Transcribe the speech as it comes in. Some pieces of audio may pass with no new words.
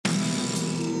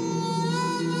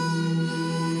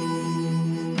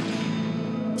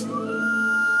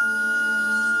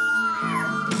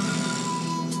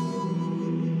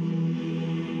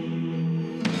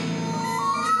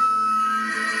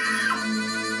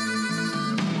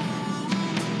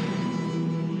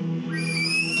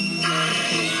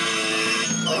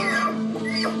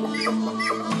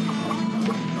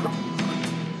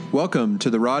Welcome to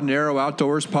the Rod and Arrow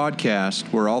Outdoors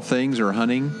podcast, where all things are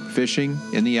hunting, fishing,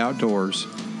 in the outdoors.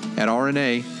 At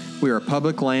RNA, we are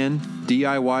public land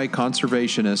DIY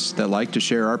conservationists that like to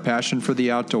share our passion for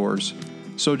the outdoors.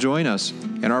 So join us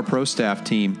and our pro staff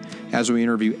team as we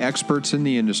interview experts in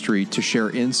the industry to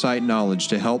share insight knowledge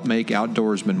to help make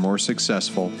outdoorsmen more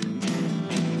successful.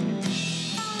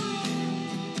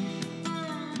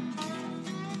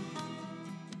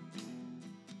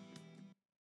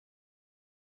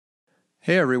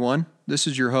 Hey everyone, this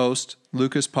is your host,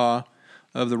 Lucas Pa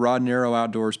of the Rod and Arrow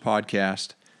Outdoors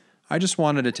podcast. I just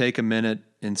wanted to take a minute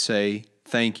and say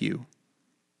thank you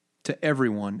to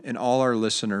everyone and all our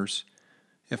listeners.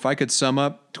 If I could sum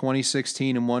up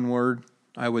 2016 in one word,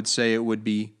 I would say it would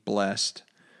be blessed.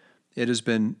 It has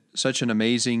been such an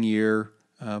amazing year,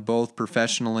 both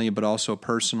professionally but also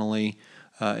personally,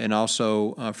 and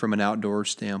also from an outdoor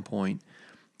standpoint.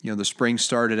 You know, the spring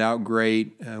started out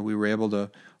great. We were able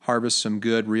to harvest some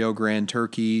good Rio Grande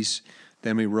turkeys.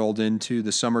 Then we rolled into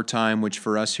the summertime, which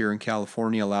for us here in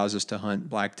California allows us to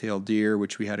hunt black-tailed deer,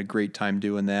 which we had a great time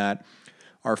doing that.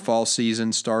 Our fall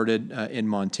season started in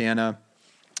Montana,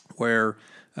 where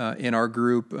in our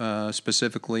group,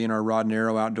 specifically in our Rod and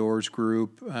Arrow Outdoors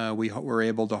group, we were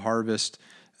able to harvest,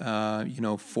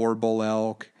 4 bull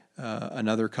elk,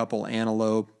 another couple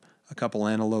antelope, a couple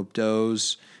antelope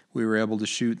does. We were able to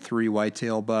shoot 3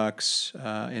 whitetail bucks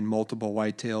and multiple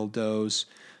whitetail does.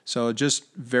 So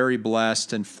just very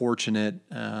blessed and fortunate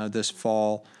this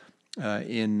fall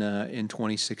in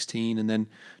 2016. And then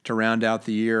to round out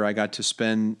the year, I got to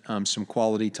spend some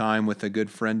quality time with a good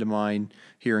friend of mine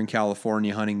here in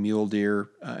California hunting mule deer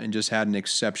and just had an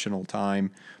exceptional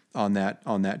time on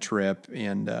that trip.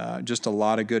 And just a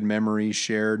lot of good memories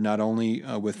shared, not only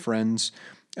with friends,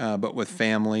 but with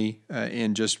family,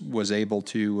 and just was able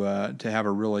to have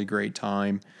a really great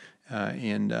time.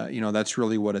 That's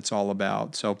really what it's all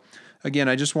about. So again,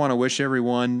 I just want to wish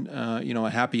everyone, a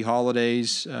happy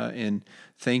holidays, and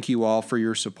thank you all for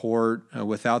your support.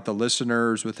 Without the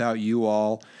listeners, without you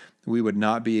all, we would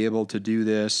not be able to do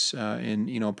this.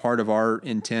 Part of our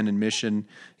intent and mission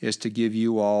is to give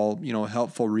you all,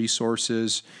 helpful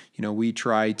resources. We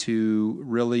try to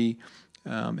really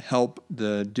help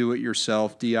the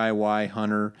do-it-yourself DIY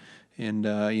hunter, and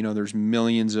there's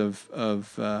millions of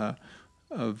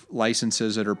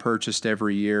licenses that are purchased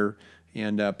every year,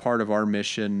 and part of our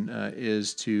mission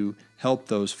is to help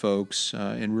those folks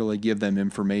and really give them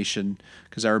information.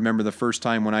 Because I remember the first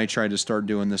time when I tried to start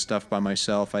doing this stuff by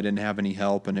myself, I didn't have any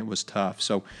help, and it was tough.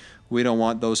 So we don't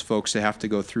want those folks to have to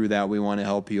go through that. We want to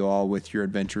help you all with your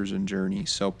adventures and journeys.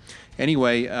 So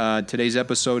anyway, today's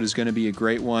episode is going to be a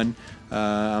great one.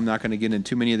 I'm not going to get into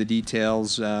too many of the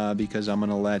details because I'm going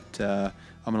to let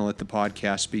the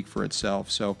podcast speak for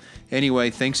itself. So anyway,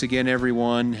 thanks again,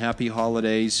 everyone. Happy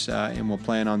holidays, and we'll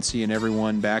plan on seeing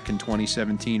everyone back in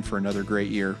 2017 for another great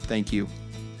year. Thank you.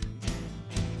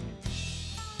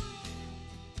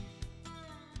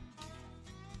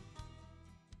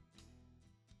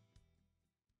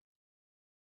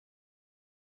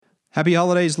 Happy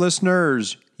holidays,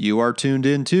 listeners. You are tuned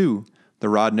in to the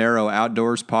Rod and Arrow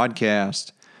Outdoors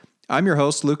podcast. I'm your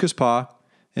host, Lucas Pa,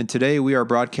 and today we are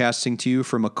broadcasting to you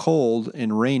from a cold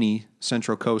and rainy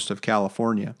central coast of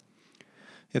California.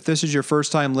 If this is your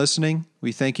first time listening,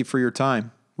 we thank you for your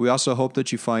time. We also hope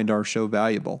that you find our show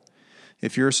valuable.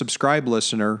 If you're a subscribed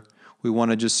listener, we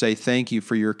want to just say thank you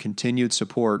for your continued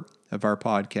support of our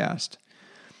podcast.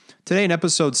 Today in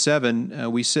episode 7,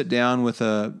 we sit down with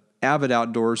a avid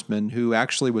outdoorsman who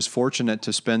actually was fortunate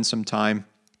to spend some time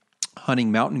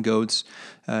hunting mountain goats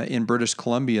in British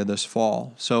Columbia this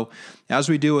fall. So as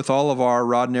we do with all of our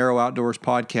Rod and Arrow Outdoors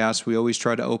podcasts, we always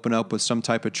try to open up with some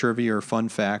type of trivia or fun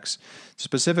facts.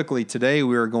 Specifically today,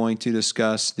 we are going to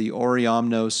discuss the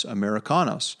Oreamnos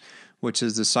americanos, which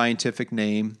is the scientific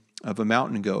name of a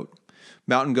mountain goat.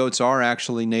 Mountain goats are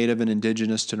actually native and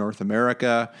indigenous to North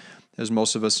America. As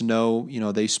most of us know,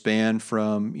 they span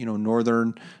from,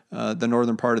 the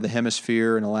northern part of the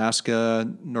hemisphere in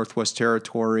Alaska, Northwest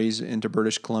Territories into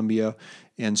British Columbia,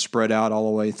 and spread out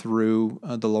all the way through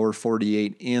the lower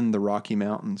 48 in the Rocky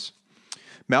Mountains.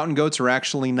 Mountain goats are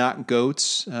actually not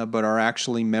goats, but are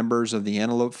actually members of the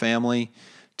antelope family,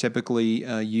 typically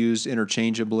used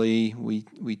interchangeably.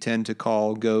 We tend to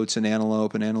call goats and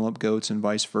antelope goats and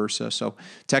vice versa. So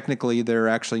technically, they're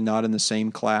actually not in the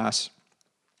same class.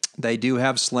 They do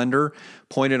have slender,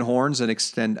 pointed horns that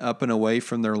extend up and away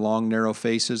from their long, narrow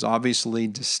faces, obviously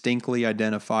distinctly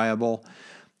identifiable.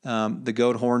 The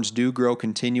goat horns do grow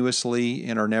continuously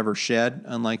and are never shed,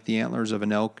 unlike the antlers of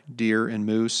an elk, deer, and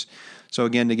moose. So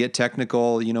again, to get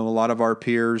technical, a lot of our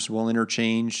peers will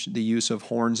interchange the use of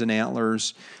horns and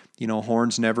antlers.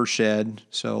 Horns never shed.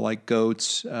 So like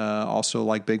goats, also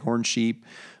like bighorn sheep,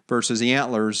 versus the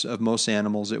antlers of most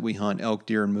animals that we hunt, elk,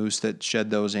 deer, and moose, that shed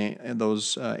those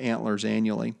antlers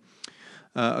annually.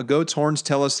 A goat's horns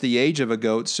tell us the age of a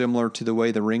goat, similar to the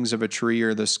way the rings of a tree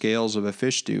or the scales of a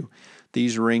fish do.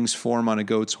 These rings form on a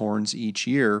goat's horns each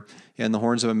year, and the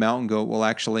horns of a mountain goat will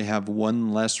actually have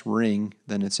one less ring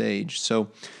than its age. So,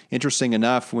 interesting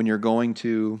enough, when you're going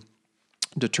to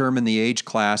determine the age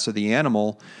class of the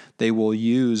animal, they will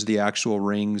use the actual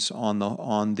rings on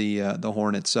the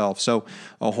horn itself. So,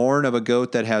 a horn of a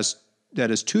goat that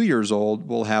is 2 years old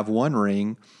will have one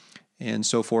ring, and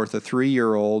so forth. A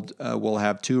 3-year-old will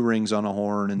have 2 rings on a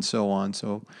horn, and so on.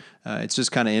 So it's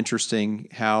just kind of interesting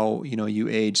how you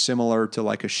age, similar to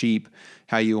like a sheep,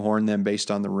 how you horn them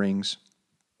based on the rings.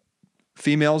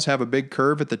 Females have a big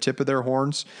curve at the tip of their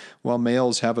horns, while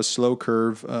males have a slow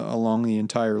curve along the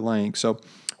entire length. So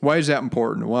why is that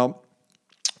important? Well,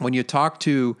 when you talk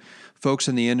to folks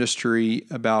in the industry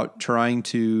about trying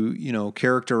to,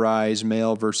 characterize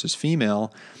male versus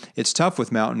female, it's tough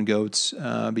with mountain goats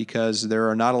because there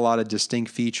are not a lot of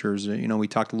distinct features. We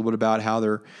talked a little bit about how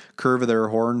their curve of their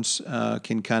horns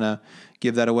can kind of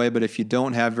give that away. But if you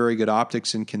don't have very good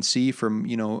optics and can see from,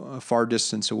 a far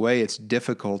distance away, it's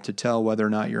difficult to tell whether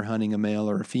or not you're hunting a male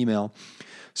or a female.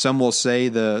 Some will say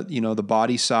the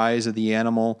body size of the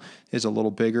animal is a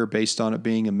little bigger based on it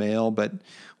being a male. But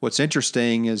what's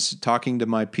interesting is talking to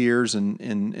my peers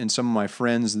and some of my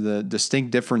friends, the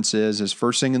distinct difference is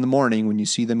first thing in the morning when you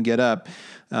see them get up,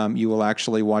 you will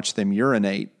actually watch them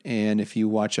urinate. And if you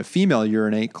watch a female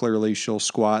urinate, clearly she'll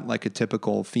squat like a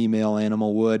typical female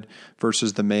animal would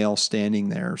versus the male standing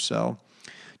there. So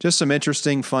just some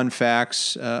interesting, fun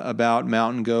facts about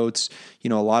mountain goats. A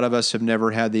lot of us have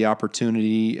never had the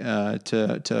opportunity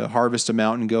to harvest a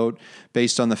mountain goat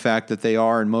based on the fact that they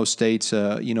are in most states,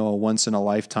 a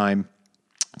once-in-a-lifetime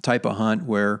type of hunt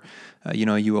where,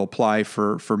 you will apply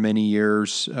for many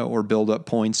years or build up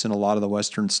points in a lot of the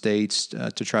western states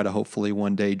to try to hopefully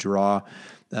one day draw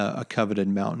a coveted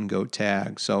mountain goat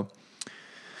tag. So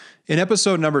in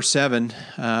episode number 7,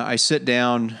 I sit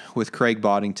down with Craig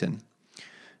Boddington.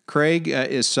 Craig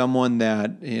is someone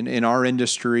that in our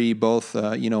industry, both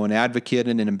an advocate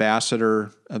and an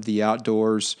ambassador of the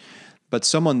outdoors, but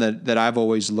someone that I've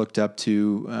always looked up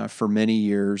to for many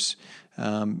years.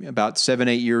 About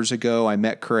 7-8 years ago, I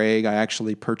met Craig. I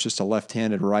actually purchased a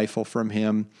left-handed rifle from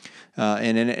him,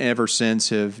 and ever since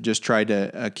have just tried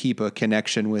to keep a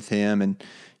connection with him and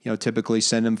typically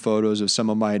send him photos of some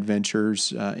of my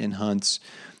adventures in hunts.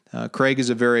 Craig is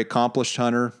a very accomplished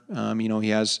hunter. He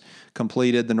has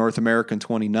completed the North American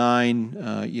 29,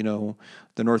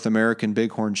 the North American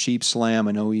Bighorn Sheep Slam.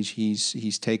 I know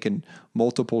he's taken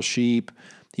multiple sheep.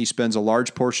 He spends a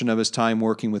large portion of his time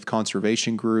working with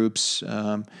conservation groups.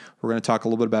 We're going to talk a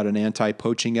little bit about an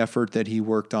anti-poaching effort that he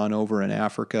worked on over in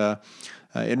Africa.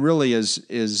 And really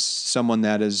is someone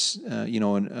that is,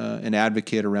 an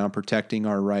advocate around protecting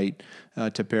our right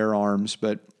to bear arms.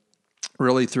 But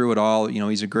really through it all,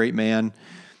 he's a great man.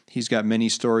 He's got many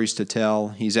stories to tell.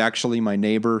 He's actually my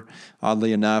neighbor.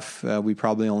 Oddly enough, we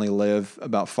probably only live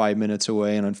about 5 minutes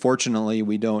away. And unfortunately,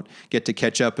 we don't get to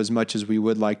catch up as much as we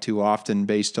would like to often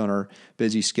based on our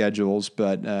busy schedules.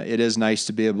 But it is nice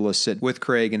to be able to sit with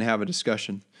Craig and have a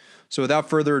discussion. So without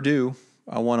further ado,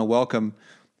 I want to welcome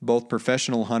both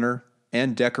professional hunter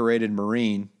and decorated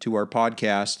Marine to our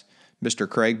podcast, Mr.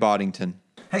 Craig Boddington.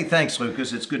 Hey, thanks,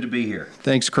 Lucas. It's good to be here.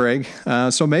 Thanks, Craig.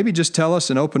 So maybe just tell us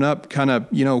and open up kind of,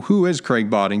 who is Craig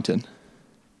Boddington?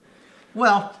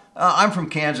 Well, I'm from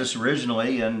Kansas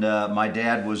originally, and my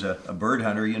dad was a bird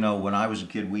hunter. When I was a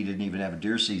kid, we didn't even have a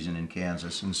deer season in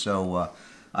Kansas. And so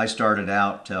I started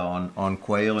out on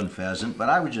quail and pheasant, but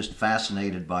I was just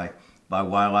fascinated by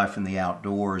wildlife and the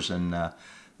outdoors. And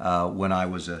when I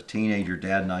was a teenager,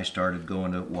 Dad and I started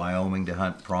going to Wyoming to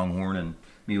hunt pronghorn and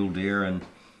mule deer, and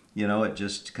it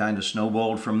just kind of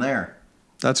snowballed from there.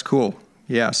 That's cool.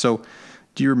 Yeah. So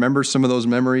do you remember some of those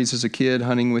memories as a kid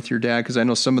hunting with your dad? Because I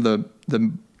know some of the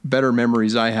better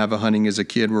memories I have of hunting as a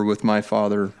kid were with my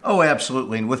father. Oh,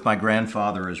 absolutely. And with my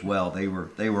grandfather as well. They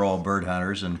were all bird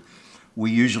hunters, and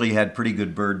we usually had pretty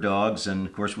good bird dogs. And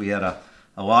of course, we had a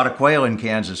lot of quail in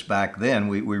Kansas back then.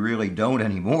 We really don't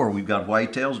anymore. We've got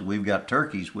whitetails, we've got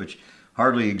turkeys, which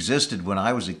hardly existed when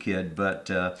I was a kid.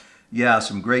 But yeah,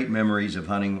 some great memories of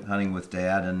hunting with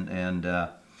Dad, and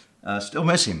still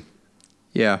miss him.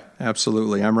 Yeah,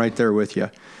 absolutely. I'm right there with you.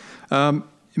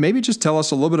 Maybe just tell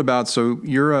us a little bit about, so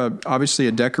you're obviously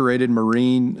a decorated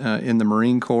Marine in the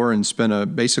Marine Corps and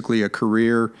spent basically a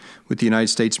career with the United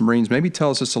States Marines. Maybe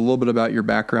tell us just a little bit about your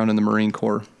background in the Marine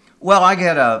Corps. Well, I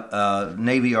got a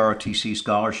Navy ROTC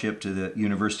scholarship to the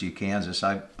University of Kansas.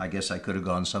 I guess I could have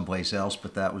gone someplace else,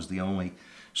 but that was the only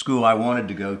school I wanted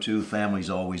to go to.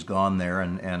 Family's always gone there,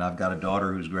 and I've got a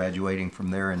daughter who's graduating from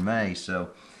there in May.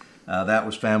 So that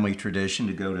was family tradition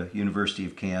to go to University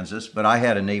of Kansas. But I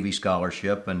had a Navy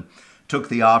scholarship and took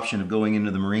the option of going into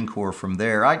the Marine Corps from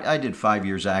there. I did 5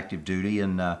 years active duty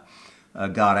and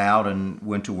got out and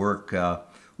went to work.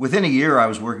 Within a year, I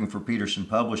was working for Peterson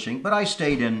Publishing, but I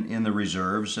stayed in the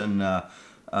reserves and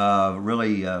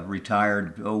really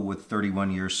retired with 31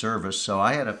 years service. So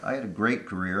I had a great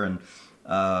career, and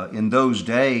in those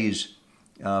days,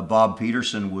 Bob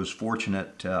Peterson was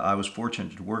fortunate. I was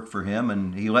fortunate to work for him,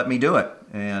 and he let me do it.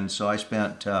 And so I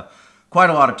spent quite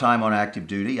a lot of time on active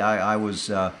duty. I was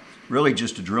really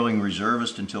just a drilling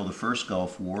reservist until the first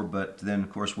Gulf War, but then, of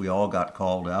course, we all got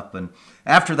called up. And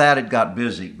after that, it got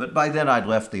busy. But by then, I'd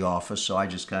left the office, so I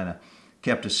just kind of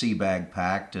kept a sea bag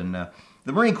packed. And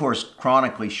the Marine Corps is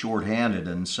chronically shorthanded,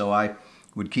 and so I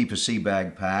would keep a sea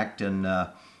bag packed. And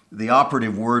the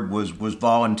operative word was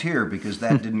volunteer, because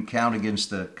that didn't count against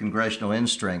the congressional end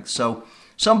strength. So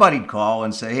somebody'd call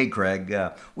and say, "Hey, Craig,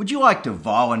 would you like to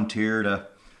volunteer to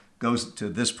go to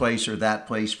this place or that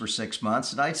place for 6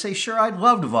 months?" And I'd say, "Sure, I'd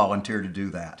love to volunteer to do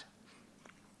that."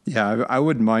 Yeah, I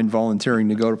wouldn't mind volunteering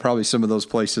to go to probably some of those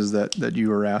places that you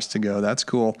were asked to go. That's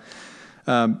cool.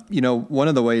 One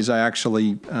of the ways I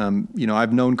actually,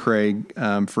 I've known Craig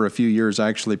for a few years. I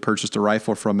actually purchased a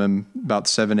rifle from him about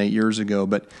 7-8 years ago.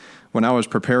 But when I was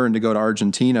preparing to go to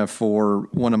Argentina for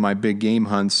one of my big game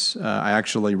hunts, I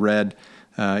actually read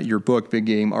your book, Big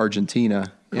Game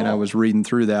Argentina, and I was reading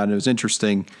through that, and it was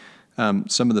interesting.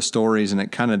 Some of the stories, and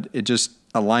it just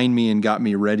aligned me and got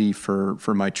me ready for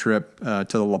my trip to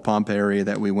the La Pampa area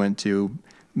that we went to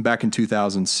back in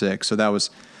 2006. So that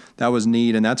was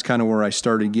neat, and that's kind of where I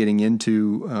started getting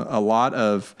into a lot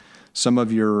of some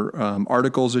of your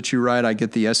articles that you write. I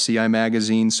get the SCI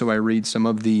magazine, so I read some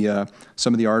of the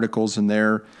articles in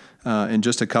there, and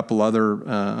just a couple other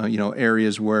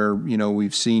areas where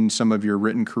we've seen some of your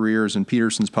written careers. In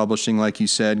Peterson's Publishing, like you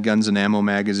said, Guns and Ammo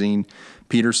magazine,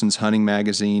 Peterson's Hunting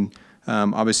magazine.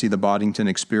 Obviously, the Boddington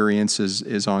Experience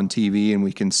is on TV, and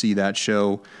we can see that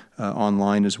show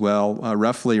online as well.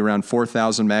 Roughly around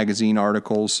 4,000 magazine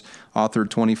articles, authored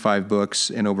 25 books,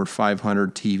 and over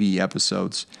 500 TV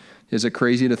episodes. Is it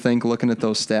crazy to think, looking at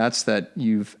those stats, that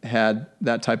you've had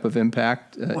that type of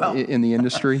impact in the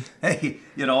industry? Hey,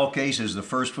 in all cases, the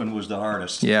first one was the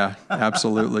hardest. Yeah,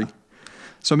 absolutely.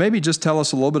 So maybe just tell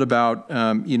us a little bit about,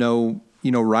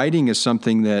 writing is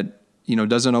something that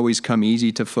doesn't always come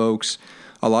easy to folks.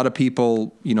 A lot of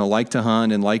people, like to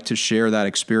hunt and like to share that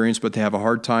experience, but they have a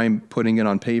hard time putting it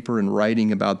on paper and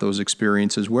writing about those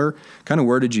experiences. Where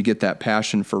did you get that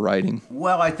passion for writing?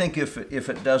 Well, I think if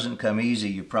it doesn't come easy,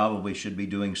 you probably should be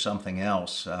doing something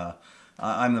else.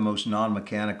 I'm the most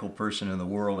non-mechanical person in the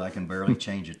world. I can barely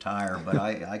change a tire, but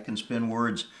I can spin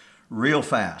words real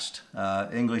fast.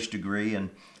 English degree, and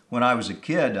when I was a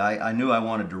kid, I knew I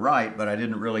wanted to write, but I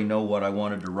didn't really know what I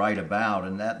wanted to write about,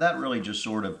 and that really just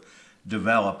sort of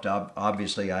developed.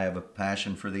 Obviously, I have a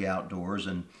passion for the outdoors,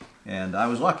 and I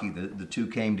was lucky that the two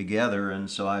came together, and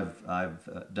so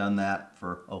I've done that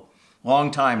for a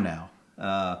long time now,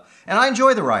 and I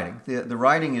enjoy the writing. The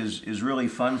writing is really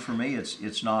fun for me.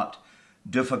 It's not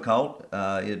difficult.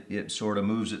 It sort of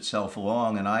moves itself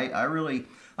along, and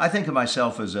I think of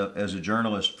myself as a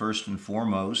journalist first and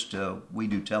foremost. We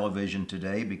do television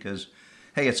today because,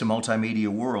 hey, it's a multimedia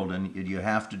world, and you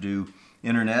have to do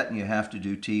internet and you have to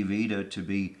do TV to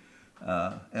be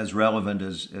as relevant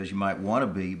as you might want to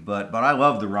be. But I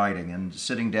love the writing, and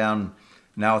sitting down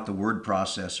now at the word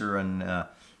processor and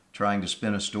trying to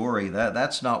spin a story,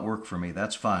 that's not work for me.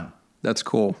 That's fun. That's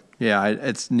cool. Yeah,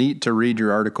 it's neat to read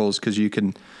your articles because you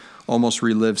can almost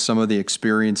relive some of the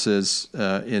experiences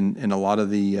in a lot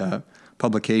of the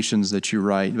publications that you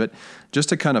write. But just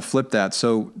to kind of flip that,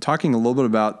 so talking a little bit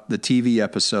about the TV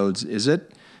episodes, is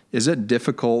it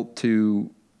difficult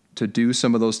to do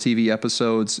some of those TV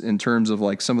episodes in terms of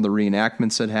like some of the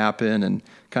reenactments that happen and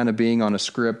kind of being on a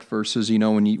script versus,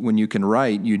 when you can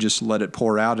write, you just let it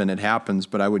pour out and it happens.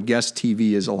 But I would guess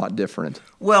TV is a lot different.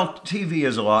 Well, TV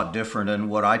is a lot different, and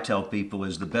what I tell people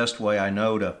is the best way I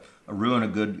know to ruin a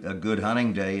good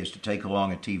hunting day is to take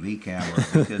along a TV camera,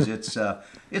 because it's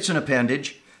an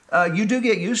appendage. You do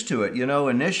get used to it.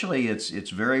 Initially it's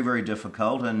very, very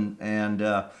difficult, and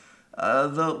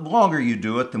the longer you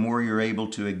do it, the more you're able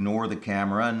to ignore the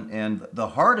camera. And the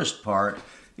hardest part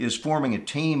is forming a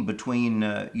team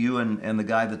between you and the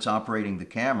guy that's operating the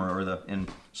camera, or in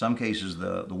some cases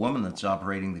the woman that's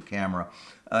operating the camera.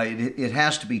 It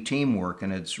has to be teamwork,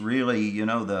 and it's really,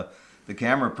 the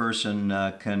camera person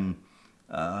can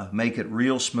make it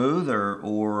real smooth,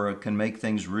 or can make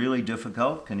things really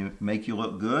difficult, can make you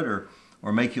look good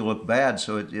or make you look bad.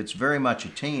 So it's very much a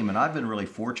team, and I've been really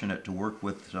fortunate to work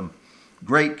with some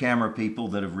great camera people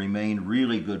that have remained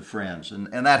really good friends,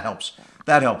 and that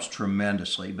helps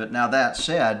tremendously. But now that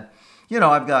said,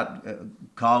 I've got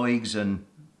colleagues and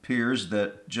peers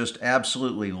that just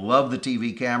absolutely love the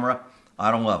TV camera. I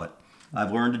don't love it.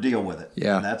 I've learned to deal with it.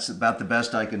 Yeah. And that's about the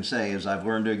best I can say, is I've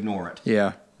learned to ignore it.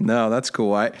 Yeah. No, that's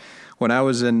cool. When I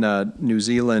was in New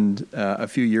Zealand a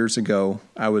few years ago,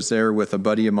 I was there with a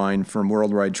buddy of mine from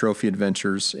Worldwide Trophy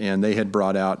Adventures, and they had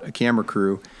brought out a camera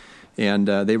crew, and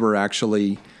they were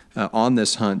actually on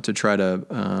this hunt to try to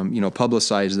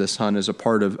publicize this hunt as a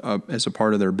part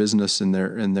of their business and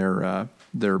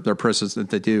their process that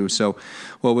they do. So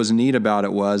what was neat about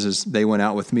it is they went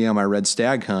out with me on my red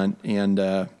stag hunt, and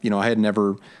I had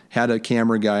never had a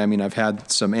camera guy. I mean, I've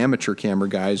had some amateur camera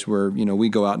guys where we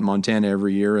go out in Montana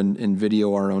every year and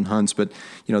video our own hunts, but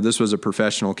this was a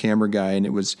professional camera guy, and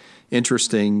it was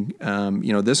interesting.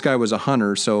 This guy was a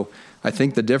hunter, so I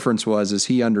think the difference is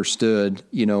he understood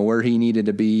where he needed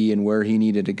to be and where he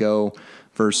needed to go,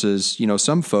 versus,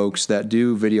 some folks that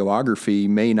do videography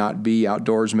may not be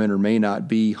outdoorsmen or may not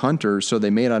be hunters, so they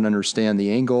may not understand the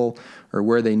angle or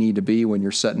where they need to be when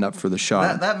you're setting up for the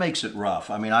shot. That makes it rough.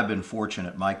 I mean, I've been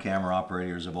fortunate. My camera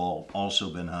operators have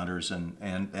also been hunters, and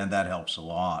that helps a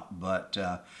lot. But,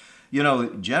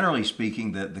 generally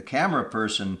speaking, the camera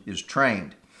person is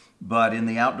trained. But in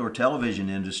the outdoor television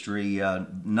industry,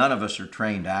 none of us are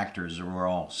trained actors, or we're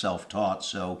all self-taught.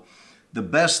 So the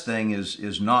best thing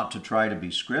is not to try to be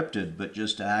scripted, but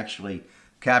just to actually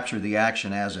capture the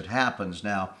action as it happens.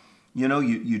 Now,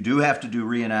 you do have to do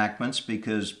reenactments,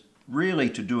 because really,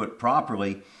 to do it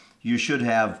properly, you should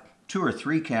have 2 or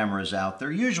 3 cameras out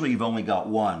there. Usually you've only got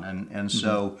one, and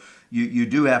so you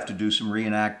do have to do some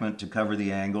reenactment to cover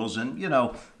the angles. And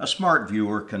a smart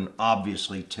viewer can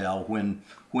obviously tell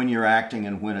when you're acting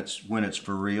and when it's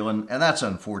for real, and that's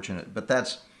unfortunate. But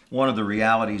that's one of the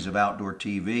realities of outdoor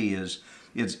TV. Is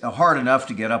it's hard enough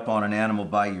to get up on an animal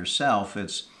by yourself.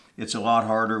 It's a lot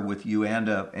harder with you and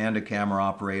a camera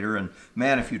operator. And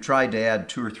man, if you tried to add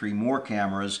 2 or 3 more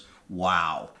cameras,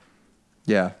 wow.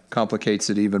 Yeah, complicates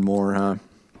it even more, huh?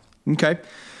 Okay.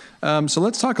 So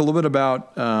let's talk a little bit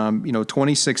about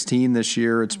 2016 this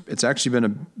year. It's actually been a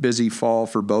busy fall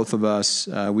for both of us.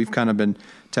 We've kind of been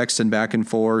texting back and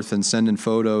forth and sending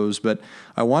photos, but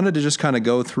I wanted to just kind of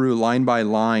go through line by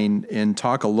line and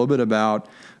talk a little bit about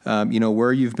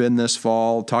where you've been this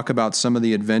fall, talk about some of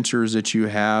the adventures that you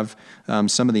have,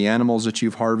 some of the animals that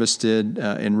you've harvested,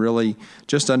 and really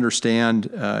just understand,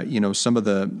 some of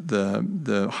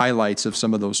the highlights of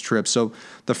some of those trips. So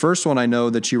the first one I know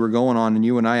that you were going on, and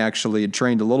you and I actually had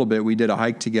trained a little bit, we did a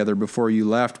hike together before you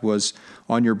left, was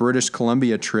on your British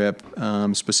Columbia trip,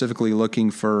 specifically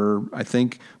looking for, I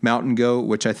think, mountain goat,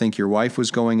 which I think your wife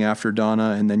was going after,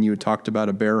 Donna, and then you had talked about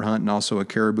a bear hunt and also a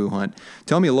caribou hunt.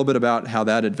 Tell me a little bit about how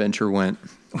that adventure went.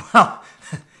 Well,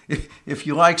 if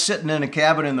you like sitting in a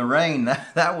cabin in the rain,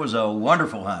 that was a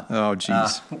wonderful hunt. Oh,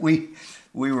 geez.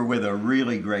 We were with a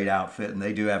really great outfit, and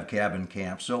they do have cabin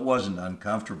camps, so it wasn't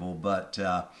uncomfortable. But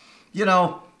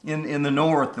in the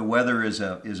north, the weather is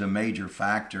a major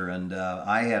factor, and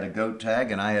I had a goat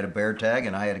tag, and I had a bear tag,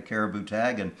 and I had a caribou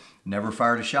tag, and never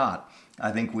fired a shot.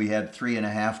 I think we had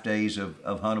 3.5 days of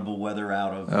huntable weather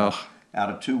out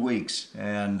of 2 weeks,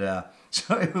 and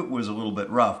so it was a little bit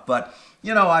rough. But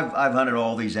I've hunted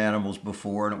all these animals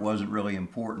before, and it wasn't really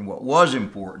important. What was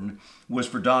important was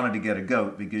for Donna to get a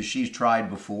goat, because she's tried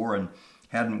before and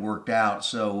hadn't worked out.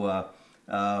 So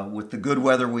with the good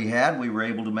weather we had, we were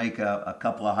able to make a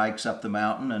couple of hikes up the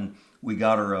mountain, and we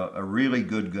got her a really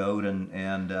good goat,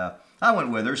 and I went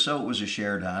with her, so it was a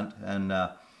shared hunt. And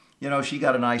she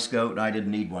got a nice goat, and I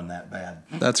didn't need one that bad.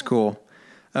 That's cool.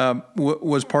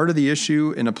 Was part of the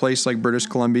issue in a place like British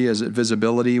Columbia, is it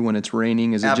visibility when it's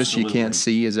raining? Is it Absolutely. just you can't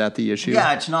see? Is that the issue?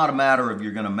 Yeah, it's not a matter of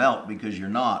you're going to melt, because you're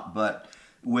not. But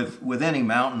with any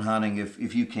mountain hunting,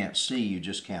 if you can't see, you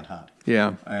just can't hunt.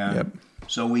 Yeah. Yep.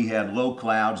 So we had low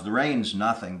clouds. The rain's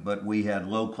nothing, but we had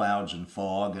low clouds and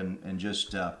fog, and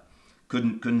just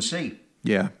couldn't see.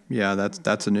 Yeah,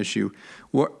 that's an issue.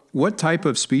 What type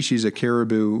of species of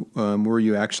caribou were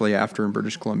you actually after in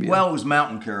British Columbia? Well, it was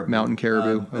mountain caribou. Mountain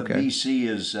caribou, okay. BC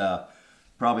is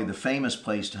probably the famous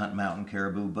place to hunt mountain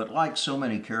caribou, but like so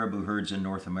many caribou herds in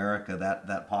North America,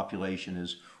 that population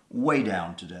is way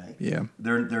down today. Yeah.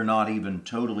 They're not even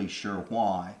totally sure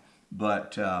why,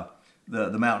 but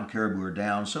the mountain caribou are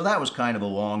down. So that was kind of a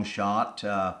long shot.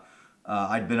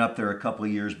 I'd been up there a couple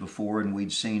of years before, and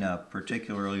we'd seen a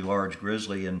particularly large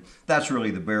grizzly, and that's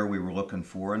really the bear we were looking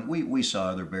for. And we saw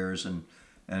other bears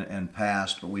and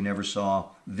passed, but we never saw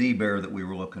the bear that we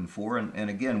were looking for. And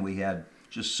again, we had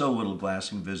just so little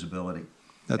glassing visibility.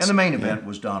 And the main event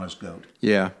was Donna's goat.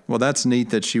 Yeah, well, that's neat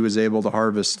that she was able to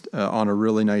harvest on a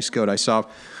really nice goat. I saw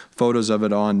photos of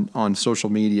it on social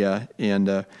media,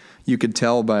 and you could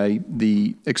tell by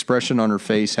the expression on her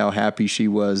face how happy she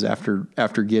was after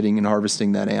getting and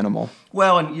harvesting that animal.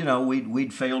 Well, and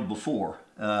we'd failed before.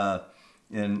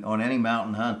 And on any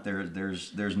mountain hunt,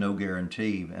 there's no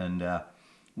guarantee. And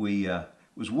we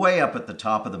was way up at the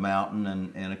top of the mountain,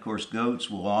 and of course goats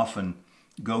will often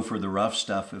go for the rough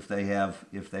stuff if they have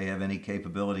any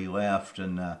capability left.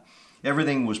 And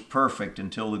everything was perfect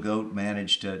until the goat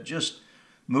managed to just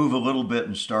move a little bit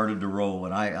and started to roll.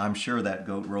 And I'm sure that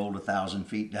goat rolled 1,000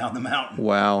 feet down the mountain.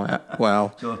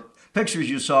 Wow. So pictures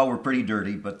you saw were pretty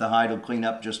dirty, but the hide will clean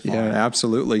up just fine. Yeah,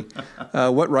 absolutely.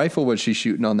 What rifle was she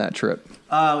shooting on that trip?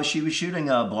 She was shooting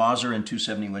a Blaser and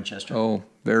 .270 Winchester. Oh,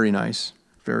 very nice.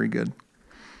 Very good.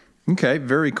 Okay,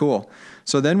 very cool.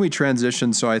 So then we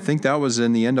transitioned. So I think that was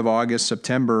in the end of August,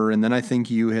 September, and then I think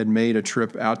you had made a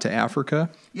trip out to Africa.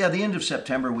 Yeah, the end of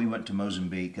September we went to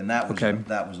Mozambique, and that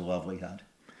was a lovely hunt.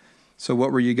 So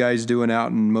what were you guys doing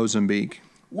out in Mozambique?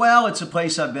 Well, it's a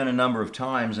place I've been a number of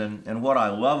times, and what I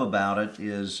love about it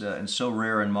is, and so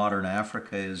rare in modern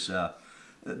Africa, is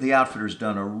the outfitter's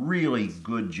done a really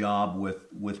good job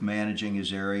with managing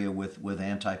his area with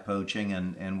anti-poaching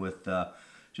and with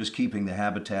just keeping the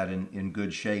habitat in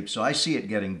good shape. So I see it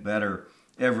getting better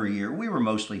every year. We were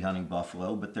mostly hunting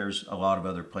buffalo, but there's a lot of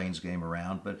other plains game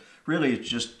around. But really, it's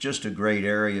just a great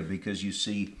area because you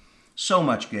see so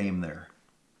much game there.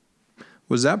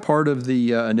 Was that part of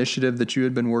the initiative that you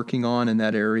had been working on in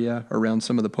that area around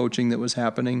some of the poaching that was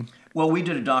happening? Well, we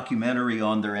did a documentary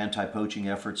on their anti-poaching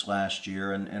efforts last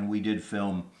year, and we did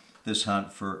film this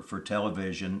hunt for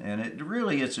television. And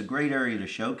it's a great area to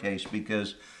showcase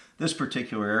because this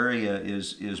particular area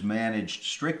is managed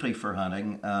strictly for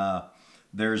hunting.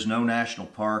 There's no national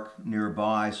park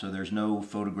nearby, so there's no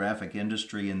photographic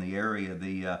industry in the area.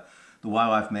 The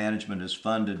wildlife management is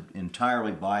funded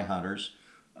entirely by hunters.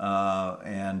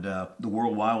 And the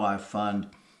World Wildlife Fund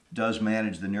does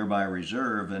manage the nearby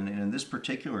reserve, and in this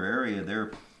particular area,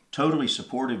 they're totally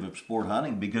supportive of sport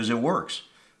hunting because it works.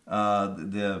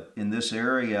 In this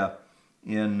area,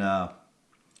 in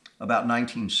about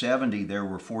 1970, there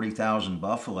were 40,000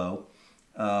 buffalo.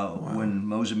 Wow. When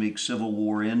Mozambique's civil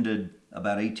war ended,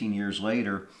 about 18 years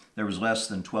later, there was less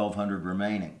than 1,200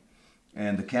 remaining.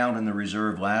 And the count in the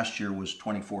reserve last year was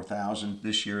 24,000.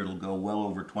 This year it'll go well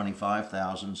over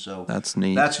 25,000. So that's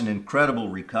neat. That's an incredible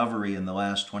recovery in the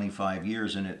last 25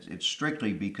 years, and it's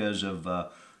strictly because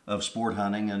of sport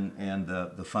hunting and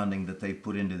the funding that they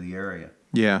put into the area.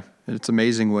 Yeah, it's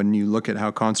amazing when you look at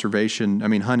how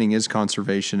hunting is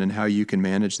conservation and how you can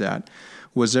manage that.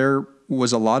 Was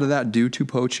a lot of that due to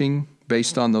poaching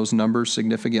based on those numbers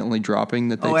significantly dropping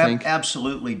that they think?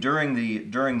 Absolutely. During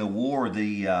the war,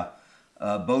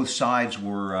 both sides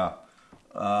were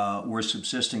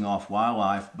subsisting off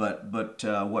wildlife, but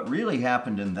what really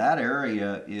happened in that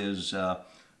area is the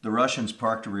Russians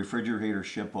parked a refrigerator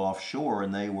ship offshore,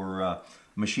 and they were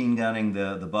machine gunning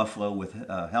the buffalo with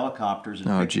helicopters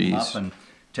and picking them up and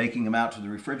taking them out to the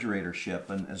refrigerator ship,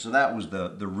 and so that was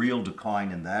the real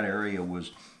decline in that area,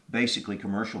 was basically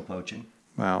commercial poaching.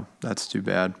 Wow, that's too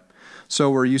bad.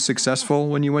 So were you successful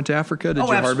when you went to Africa? Did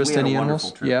you harvest any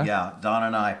animals? Yeah, Donna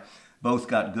and I both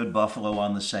got good buffalo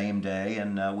on the same day,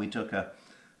 and we took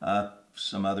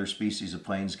some other species of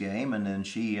plains game, and then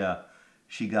she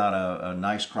got a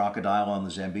nice crocodile on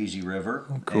the Zambezi River.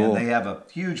 Oh, cool. And they have a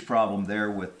huge problem there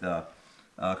with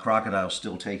crocodiles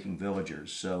still taking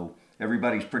villagers. So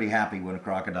everybody's pretty happy when a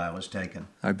crocodile is taken.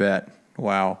 I bet.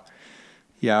 Wow.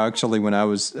 Yeah, actually,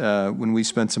 when we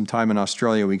spent some time in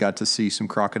Australia, we got to see some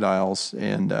crocodiles,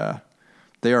 and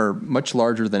they are much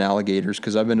larger than alligators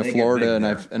because I've been to Florida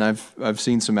and I've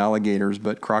seen some alligators,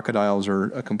 but crocodiles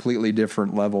are a completely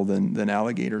different level than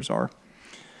alligators are.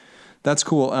 That's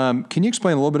cool. Can you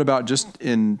explain a little bit about just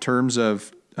in terms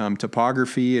of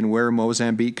topography and where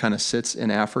Mozambique kind of sits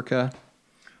in Africa?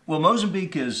 Well,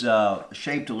 Mozambique is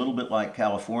shaped a little bit like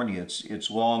California. It's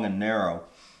long and narrow,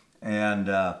 and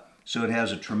so it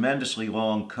has a tremendously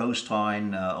long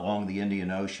coastline along the Indian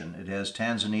Ocean. It has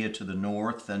Tanzania to the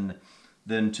north, and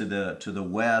then to the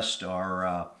west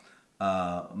are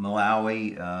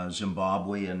Malawi,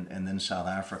 Zimbabwe, and then South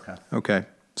Africa. Okay.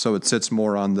 So it sits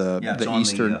more on the on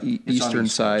eastern it's on the eastern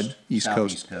East side, Coast, east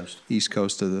Southeast coast, coast. east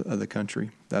coast of the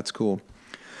country. That's cool.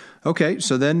 Okay,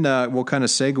 so then we'll kind of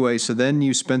segue. So then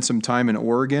you spent some time in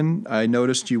Oregon. I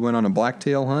noticed you went on a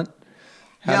blacktail hunt.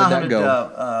 How did that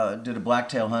go? Did a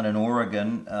blacktail hunt in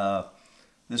Oregon.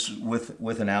 This is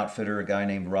with an outfitter, a guy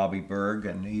named Robbie Berg,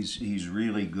 and he's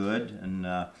really good.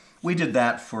 And we did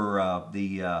that for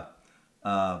the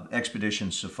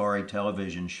Expedition Safari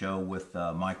television show with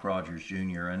Mike Rogers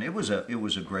Jr. And it was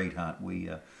a great hunt. We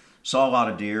saw a lot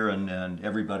of deer, and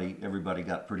everybody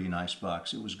got pretty nice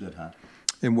bucks. It was a good hunt.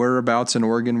 And whereabouts in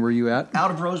Oregon were you at?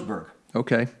 Out of Roseburg.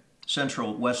 Okay.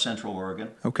 West Central Oregon.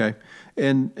 Okay.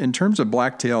 And in terms of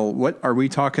blacktail, what are we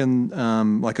talking,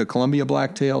 like a Columbia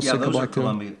blacktail, Yeah, Sitka those are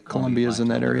blacktail? Columbia's in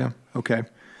that blacktail, area? Okay.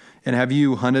 And have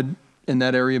you hunted in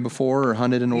that area before or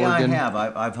hunted in Oregon? Yeah, I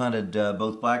have. I've hunted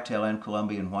both blacktail and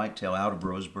Columbian whitetail out of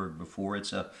Roseburg before.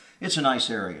 It's a nice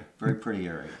area, very pretty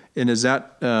area. And is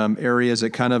that area, is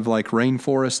it kind of like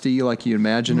rainforesty like you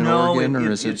imagine in Oregon?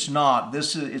 Or is it's not.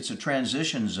 It's a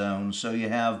transition zone, so you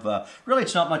have, really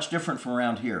it's not much different from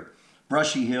around here.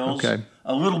 Brushy hills, Okay.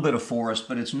 a little bit of forest,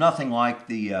 but it's nothing like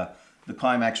the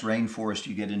climax rainforest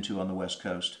you get into on the West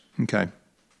Coast. Okay.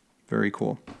 Very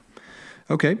cool.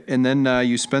 Okay. And then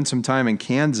you spent some time in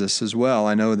Kansas as well.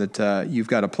 I know that you've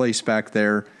got a place back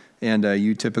there, and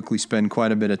you typically spend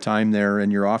quite a bit of time there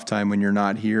in your off time when you're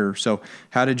not here. So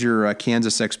how did your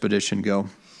Kansas expedition go?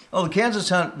 Oh, the Kansas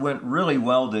hunt went really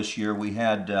well this year. We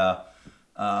had,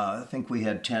 I think we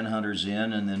had 10 hunters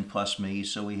in, and then plus me,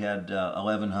 so we had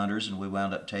 11 hunters, and we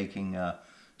wound up taking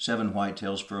 7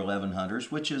 whitetails for 11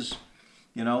 hunters, which is,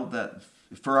 that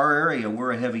for our area,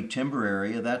 we're a heavy timber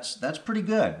area. That's pretty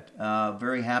good.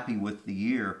 Very happy with the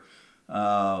year.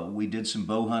 We did some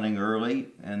bow hunting early,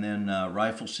 and then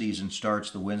rifle season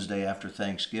starts the Wednesday after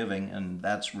Thanksgiving, and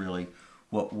that's really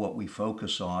what we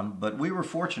focus on. But we were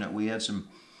fortunate. We had some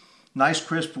nice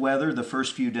crisp weather the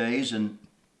first few days, and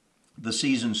the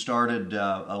season started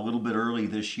a little bit early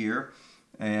this year.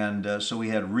 And so we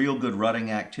had real good rutting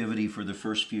activity for the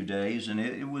first few days, and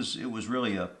it was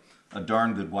really a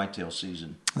darn good whitetail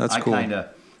season. That's cool.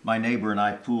 My neighbor and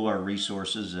I pool our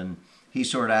resources, and he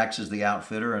sort of acts as the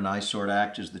outfitter, and I sort of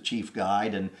act as the chief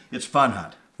guide, and it's fun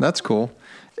hunt. That's cool.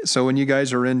 So when you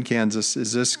guys are in Kansas,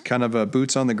 is this kind of a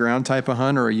boots on the ground type of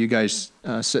hunt, or are you guys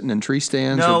sitting in tree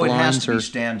stands or No, blinds? it has to be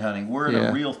stand hunting. We're in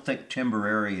a real thick timber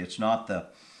area. It's not the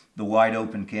wide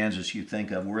open Kansas you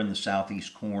think of. We're in the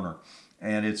southeast corner,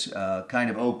 and it's kind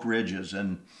of oak ridges.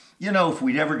 And, if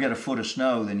we'd ever get a foot of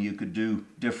snow, then you could do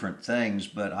different things.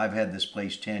 But I've had this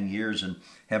place 10 years and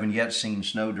haven't yet seen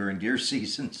snow during deer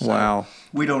season. So Wow.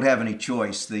 We don't have any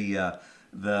choice. It's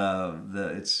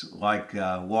like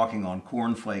walking on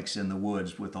cornflakes in the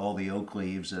woods with all the oak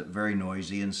leaves, very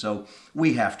noisy. And so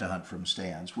we have to hunt from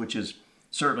stands, which is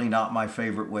certainly not my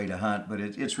favorite way to hunt, but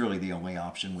it's really the only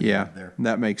option we have there.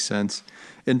 That makes sense.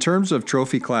 In terms of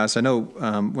trophy class, I know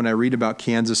when I read about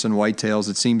Kansas and whitetails,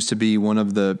 it seems to be one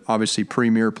of the obviously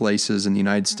premier places in the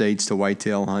United States to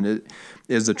whitetail hunt.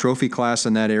 Is the trophy class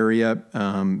in that area,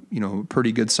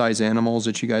 pretty good size animals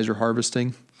that you guys are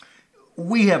harvesting?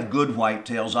 We have good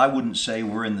whitetails. I wouldn't say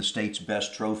we're in the state's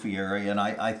best trophy area, and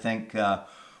I think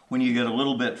when you get a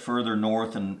little bit further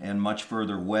north and much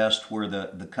further west, where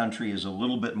the country is a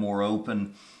little bit more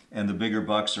open and the bigger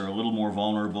bucks are a little more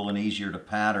vulnerable and easier to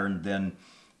pattern, then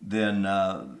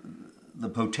the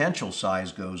potential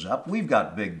size goes up. We've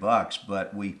got big bucks,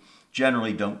 but we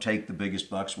generally don't take the biggest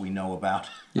bucks we know about.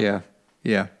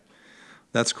 Yeah.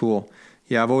 That's cool.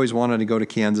 Yeah, I've always wanted to go to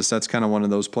Kansas. That's kind of one of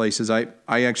those places. I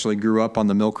actually grew up on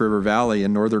the Milk River Valley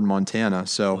in northern Montana.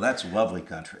 So that's lovely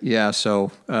country. Yeah,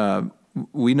 so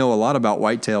we know a lot about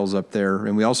whitetails up there,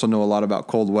 and we also know a lot about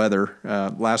cold weather.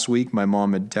 Last week, my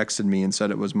mom had texted me and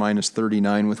said it was minus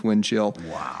 39 with wind chill.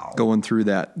 Wow. Going through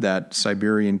that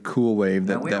Siberian cool wave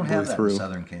that we blew don't have that through. in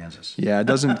southern Kansas. Yeah, it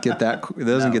doesn't get that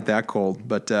get that cold.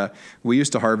 But we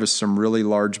used to harvest some really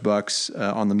large bucks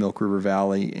on the Milk River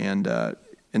Valley, and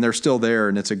they're still there,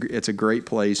 and it's a great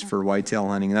place for whitetail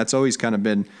hunting. And that's always kind of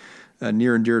been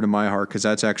near and dear to my heart, because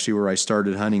that's actually where I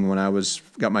started hunting when I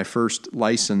got my first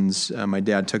license. My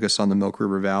dad took us on the Milk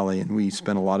River Valley, and we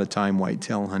spent a lot of time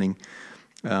whitetail hunting.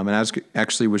 And I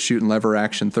was shooting lever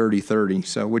action 30-30,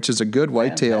 so which is a good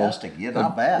whitetail. Fantastic, yeah,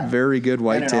 not bad. Very good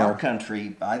whitetail. And in our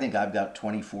country, I think I've got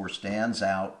 24 stands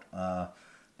out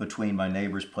between my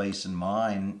neighbor's place and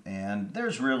mine, and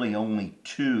there's really only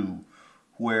 2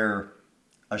 where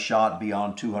a shot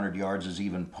beyond 200 yards is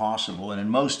even possible, and in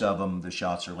most of them, the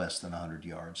shots are less than 100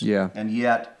 yards. Yeah. And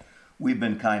yet, we've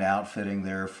been kind of outfitting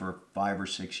there for 5 or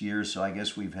 6 years, so I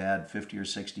guess we've had 50 or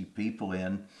 60 people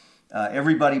in,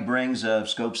 Everybody brings a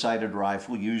scope-sighted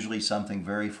rifle, usually something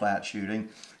very flat shooting.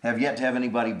 Have yet to have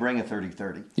anybody bring a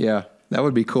 30-30. Yeah, that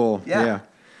would be cool. Yeah.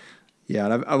 Yeah,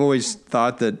 and I've always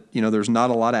thought that, there's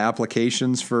not a lot of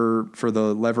applications for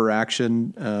the lever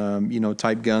action,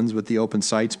 type guns with the open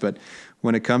sights, but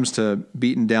when it comes to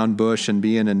beating down bush and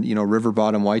being in, river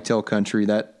bottom whitetail country,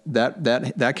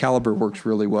 that caliber works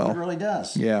really well. It really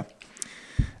does. Yeah.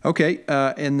 Okay,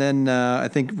 and then I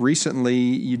think recently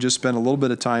you just spent a little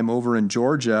bit of time over in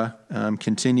Georgia,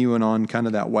 continuing on kind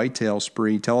of that whitetail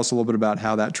spree. Tell us a little bit about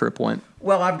how that trip went.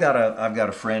 Well, I've got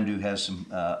a friend who has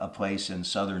a place in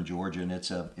southern Georgia, and it's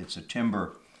a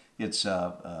timber. It's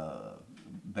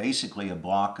basically a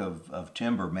block of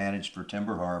timber managed for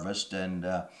timber harvest, and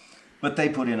but they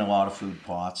put in a lot of food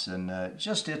plots, and it's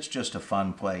just a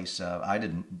fun place.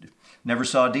 Never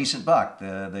saw a decent buck.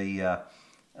 The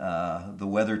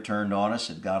weather turned on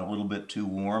us. It got a little bit too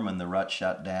warm, and the rut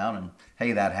shut down. And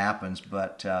hey, that happens.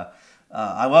 But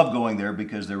I love going there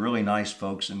because they're really nice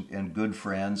folks and good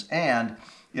friends. And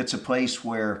it's a place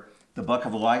where the buck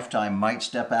of a lifetime might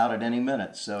step out at any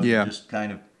minute. So you just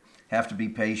kind of have to be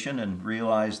patient and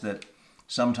realize that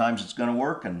sometimes it's going to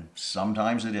work and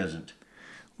sometimes it isn't.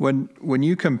 When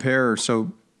you compare,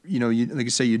 so like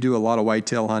you say, you do a lot of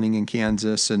whitetail hunting in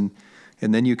Kansas, and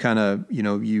then you kind of,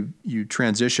 you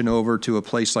transition over to a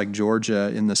place like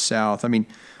Georgia in the South. I mean,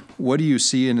 what do you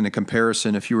see in a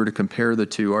comparison if you were to compare the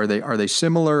two? Are they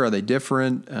similar? Are they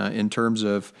different in terms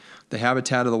of the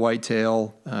habitat of the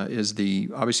whitetail?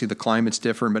 Obviously the climate's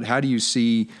different, but how do you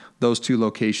see those two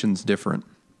locations different?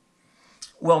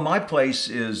 Well, my place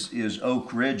is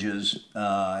Oak Ridges,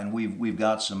 and we've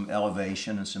got some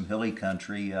elevation and some hilly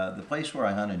country. The place where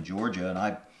I hunt in Georgia, and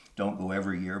I don't go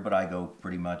every year, but I go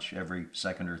pretty much every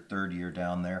second or third year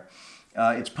down there.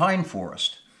 It's pine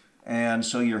forest, and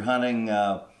so you're hunting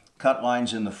cut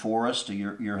lines in the forest.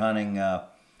 You're hunting a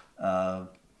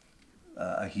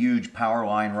huge power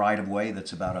line right of way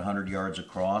that's about 100 yards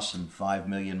across and 5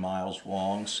 million miles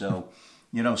long. So,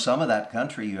 some of that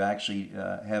country you actually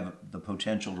have the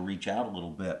potential to reach out a little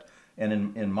bit.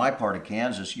 And in my part of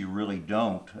Kansas, you really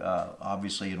don't.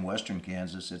 Obviously, in western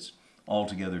Kansas, it's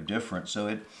altogether different.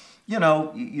 So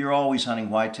you're always hunting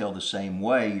whitetail the same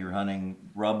way. You're hunting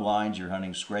rub lines, you're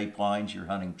hunting scrape lines, you're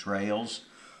hunting trails,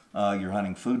 you're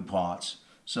hunting food plots.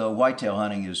 So whitetail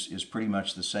hunting is pretty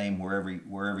much the same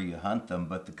wherever you hunt them,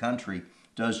 but the country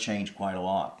does change quite a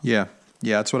lot. Yeah,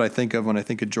 that's what I think of when I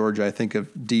think of Georgia. I think of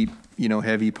deep,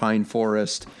 heavy pine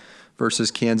forest.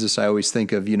 Versus Kansas, I always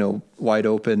think of, wide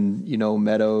open,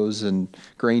 meadows and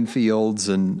grain fields.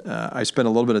 And I spent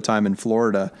a little bit of time in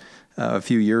Florida a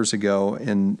few years ago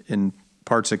in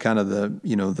parts of kind of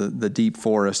the deep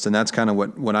forest. And that's kind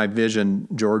of when I vision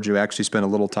Georgia. I actually spent a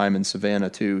little time in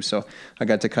Savannah too. So I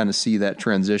got to kind of see that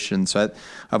transition. So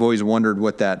I've always wondered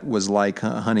what that was like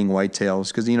hunting whitetails.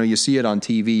 Because, you see it on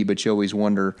TV, but you always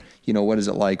wonder, what is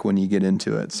it like when you get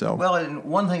into it? So well, and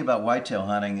one thing about whitetail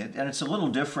hunting, and it's a little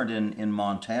different in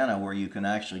Montana where you can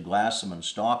actually glass them and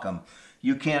stalk them.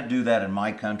 You can't do that in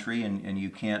my country, and you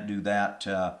can't do that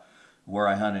where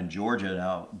I hunt in Georgia.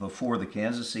 Now, before the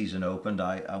Kansas season opened,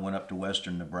 I went up to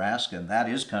western Nebraska, and that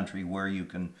is country where you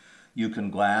can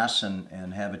glass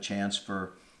and have a chance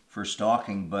for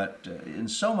stalking. But in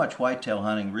so much whitetail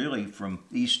hunting, really from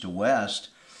east to west,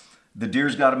 the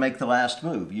deer's got to make the last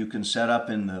move. You can set up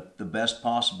in the best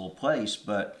possible place,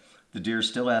 but the deer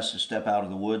still has to step out of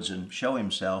the woods and show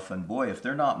himself. And boy, if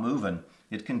they're not moving,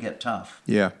 it can get tough.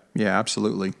 Yeah,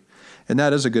 absolutely. And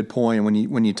that is a good point.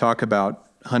 When you talk about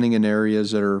hunting in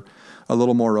areas that are a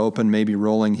little more open, maybe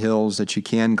rolling hills that you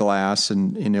can glass,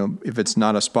 and if it's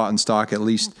not a spot and stock, at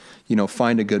least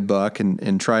find a good buck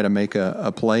and try to make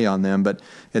a play on them. But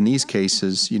in these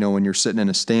cases, when you're sitting in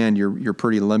a stand, you're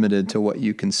pretty limited to what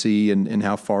you can see and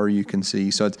how far you can see.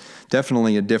 So it's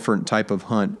definitely a different type of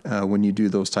hunt when you do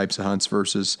those types of hunts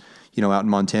versus out in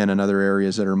Montana and other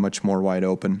areas that are much more wide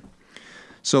open.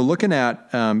 So looking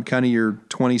at kind of your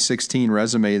 2016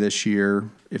 resume this year,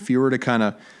 if you were to kind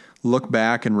of look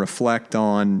back and reflect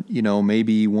on,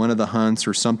 maybe one of the hunts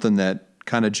or something that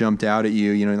kind of jumped out at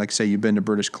you, like I say, you've been to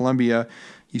British Columbia,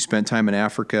 you spent time in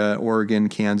Africa, Oregon,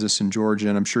 Kansas, and Georgia,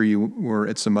 and I'm sure you were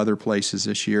at some other places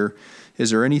this year.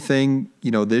 Is there anything,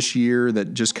 this year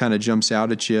that just kind of jumps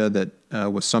out at you that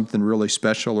was something really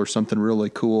special or something really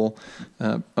cool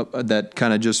that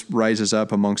kind of just rises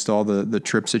up amongst all the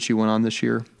trips that you went on this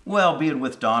year? Well, being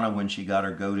with Donna when she got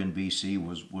her goat in BC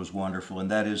was wonderful,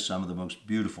 and that is some of the most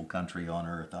beautiful country on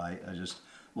earth. I just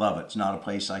love it. It's not a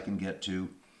place I can get to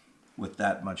with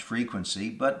that much frequency,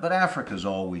 but Africa's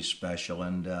always special.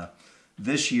 And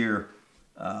this year,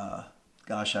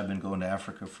 gosh, I've been going to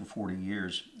Africa for 40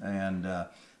 years. And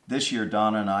this year,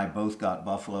 Donna and I both got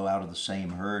buffalo out of the same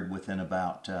herd within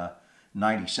about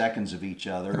 90 seconds of each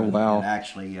other. Oh, wow. And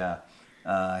actually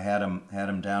had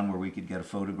them down where we could get a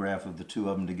photograph of the two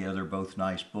of them together, both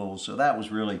nice bulls. So that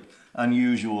was really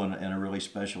unusual and a really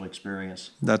special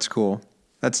experience. That's cool.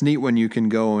 That's neat when you can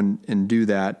go and do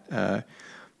that,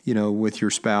 with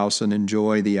your spouse and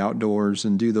enjoy the outdoors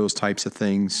and do those types of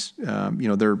things.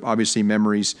 They're obviously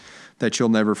memories that you'll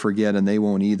never forget, and they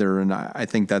won't either. And I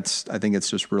think it's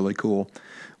just really cool.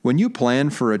 When you plan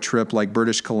for a trip like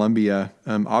British Columbia,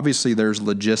 obviously there's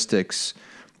logistics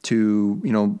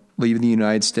to, leaving the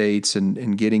United States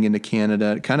and getting into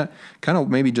Canada. Kind of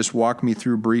maybe just walk me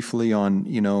through briefly on,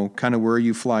 kind of where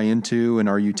you fly into, and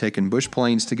are you taking bush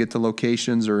planes to get to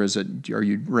locations, or are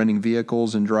you renting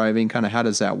vehicles and driving? Kind of how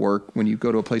does that work when you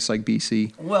go to a place like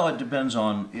BC? Well, it depends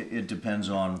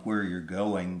on where you're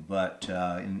going, but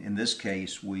in this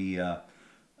case, we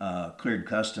cleared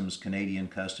Canadian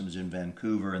customs in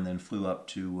Vancouver, and then flew up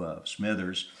to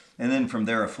Smithers. And then from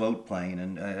there, a float plane.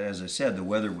 And as I said, the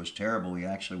weather was terrible. We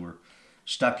actually were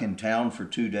stuck in town for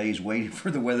 2 days waiting for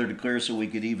the weather to clear so we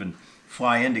could even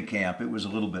fly into camp. It was a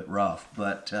little bit rough.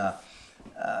 But,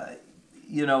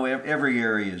 every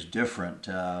area is different.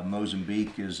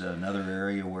 Mozambique is another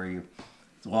area where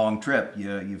it's a long trip.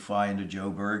 You fly into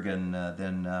Joburg, and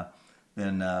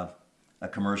then a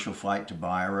commercial flight to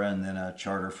Beira, and then a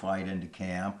charter flight into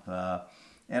camp.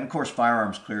 And of course,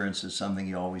 firearms clearance is something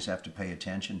you always have to pay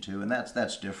attention to, and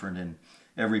that's different in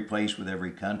every place with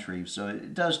every country. So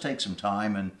it does take some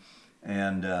time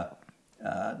and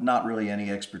not really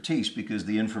any expertise, because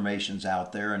the information's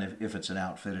out there, and if it's an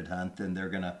outfitted hunt, then they're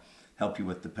going to help you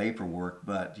with the paperwork.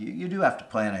 But you do have to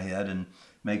plan ahead and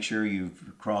make sure you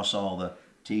cross all the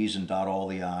T's and dot all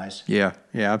the I's. Yeah,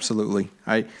 absolutely.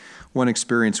 One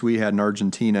experience we had in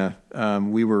Argentina,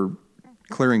 we were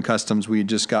clearing customs. We had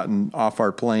just gotten off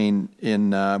our plane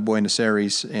in Buenos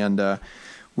Aires, and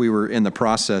we were in the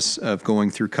process of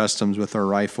going through customs with our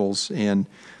rifles. And,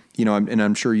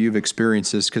 I'm sure you've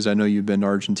experienced this because I know you've been to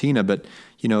Argentina, but,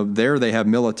 there they have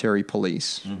military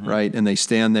police, mm-hmm. right? And they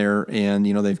stand there and,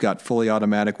 they've got fully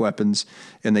automatic weapons,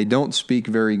 and they don't speak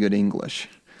very good English.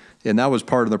 And that was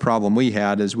part of the problem we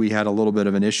had, is we had a little bit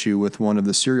of an issue with one of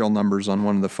the serial numbers on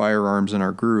one of the firearms in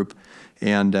our group.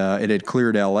 And it had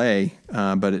cleared L.A.,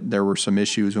 but there were some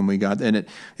issues when we got, and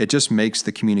it just makes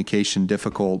the communication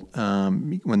difficult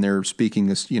when they're speaking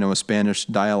a Spanish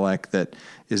dialect that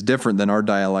is different than our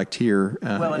dialect here,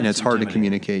 and it's hard to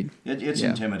communicate. It's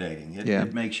intimidating.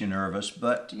 It makes you nervous,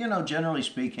 but generally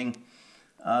speaking,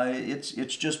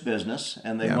 it's just business,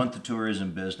 and they want the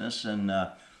tourism business, and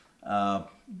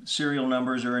serial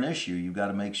numbers are an issue. You've got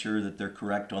to make sure that they're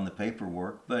correct on the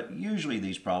paperwork, but usually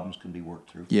these problems can be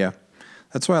worked through. Yeah.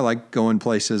 That's why I like going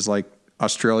places like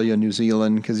Australia, New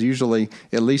Zealand, because usually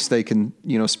at least they can,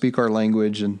 speak our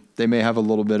language, and they may have a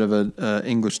little bit of a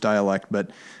English dialect, but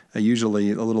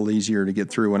usually a little easier to get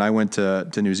through. When I went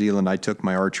to New Zealand, I took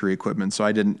my archery equipment, so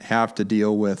I didn't have to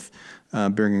deal with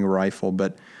bringing a rifle,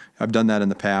 but I've done that in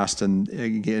the past, and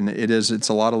again, it's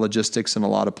a lot of logistics and a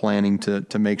lot of planning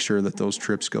to make sure that those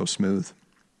trips go smooth.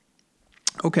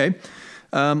 Okay.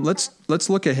 Let's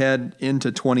look ahead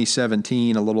into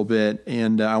 2017 a little bit,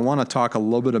 and I want to talk a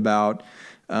little bit about,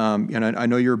 and I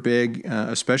know you're big,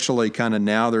 especially kind of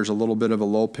now there's a little bit of a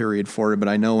lull period for it, but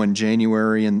I know in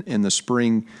January and in the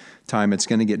spring time it's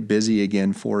going to get busy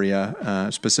again for you,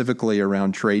 specifically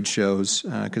around trade shows,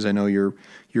 because I know you're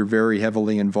very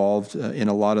heavily involved in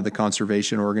a lot of the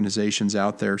conservation organizations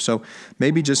out there. So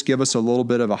maybe just give us a little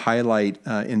bit of a highlight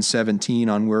in 17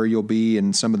 on where you'll be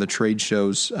and some of the trade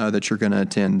shows that you're going to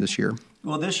attend this year.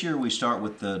 Well, this year we start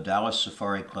with the Dallas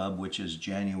Safari Club, which is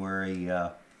January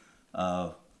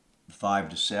 5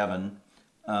 to 7,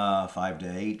 5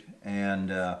 to 8,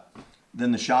 and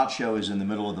then the SHOT Show is in the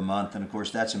middle of the month, and of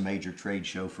course that's a major trade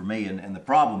show for me. And the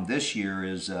problem this year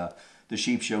is the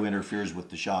Sheep Show interferes with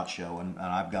the SHOT Show, and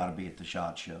I've got to be at the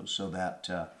SHOT Show, so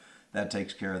that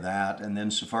takes care of that. And then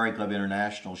Safari Club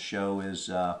International Show is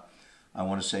I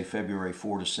want to say February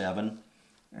 4 to 7,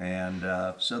 and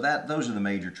so those are the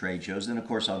major trade shows. Then of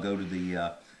course I'll go to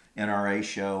the NRA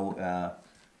show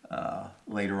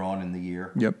later on in the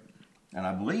year. Yep. And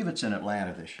I believe it's in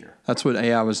Atlanta this year. That's what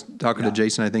I was talking to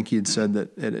Jason. I think he had said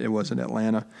that it was in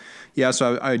Atlanta. Yeah,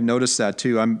 so I noticed that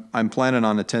too. I'm planning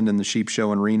on attending the Sheep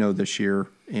Show in Reno this year,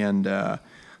 and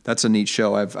that's a neat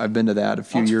show. I've been to that a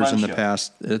few years in the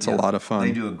past. It's a lot of fun.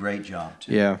 They do a great job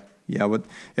too. Yeah, Yeah,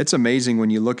 it's amazing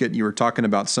when you look at, you were talking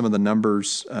about some of the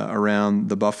numbers around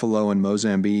the buffalo in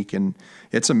Mozambique, and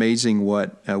it's amazing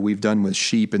what we've done with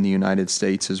sheep in the United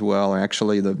States as well.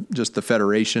 Actually, just the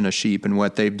Federation of Sheep and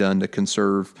what they've done to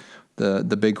conserve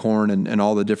the bighorn and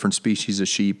all the different species of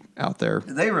sheep out there.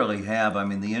 They really have. I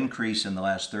mean, the increase in the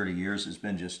last 30 years has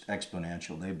been just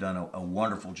exponential. They've done a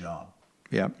wonderful job.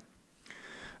 Yeah.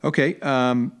 Okay.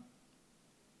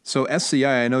 So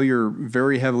SCI, I know you're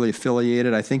very heavily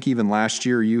affiliated. I think even last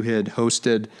year you had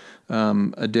hosted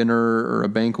a dinner or a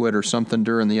banquet or something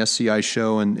during the SCI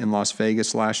show in Las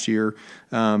Vegas last year.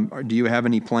 Do you have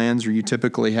any plans, or you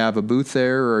typically have a booth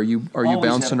there, or are you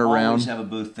bouncing around? Always have a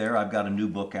booth there. I've got a new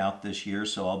book out this year,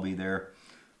 so I'll be there.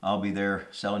 I'll be there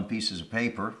selling pieces of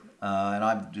paper, and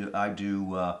I do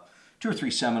 2 or 3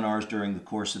 seminars during the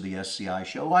course of the SCI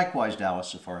show. Likewise, Dallas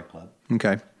Safari Club.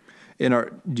 Okay.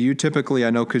 Do you typically, I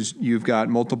know because you've got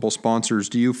multiple sponsors,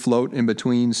 do you float in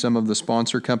between some of the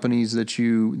sponsor companies that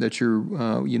you're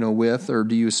with, or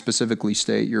do you specifically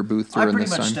stay at your booth during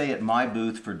this time? I pretty much stay at my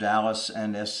booth for Dallas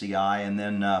and SCI, and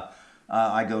then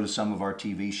I go to some of our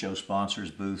TV show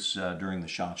sponsors' booths during the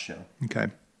SHOT Show. Okay.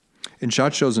 And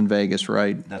SHOT Show's in Vegas,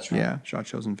 right? That's right. Yeah, SHOT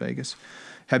Show's in Vegas.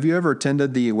 Have you ever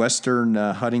attended the Western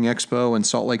Hunting Expo in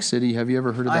Salt Lake City? Have you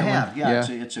ever heard of that one? I have, yeah.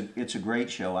 It's a great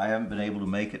show. I haven't been able to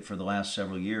make it for the last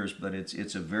several years, but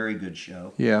it's a very good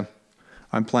show. Yeah.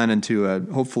 I'm planning to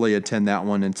hopefully attend that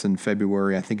one. It's in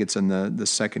February. I think it's in the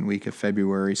second week of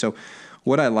February. So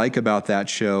what I like about that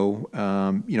show,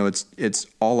 it's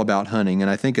all about hunting,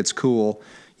 and I think it's cool,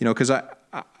 because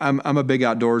I'm a big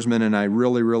outdoorsman, and I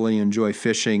really, really enjoy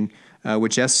fishing.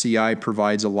 Which SCI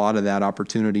provides a lot of that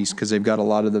opportunities because they've got a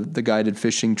lot of the guided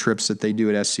fishing trips that they do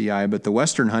at SCI. But the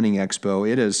Western Hunting Expo,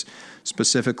 it is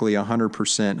specifically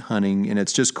 100% hunting, and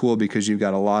it's just cool because you've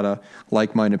got a lot of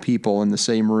like-minded people in the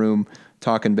same room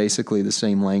talking basically the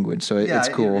same language. So it's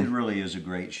cool. It really is a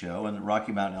great show, and the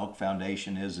Rocky Mountain Elk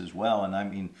Foundation is as well. And I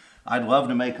mean, I'd love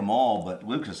to make them all, but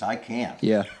Lucas, I can't.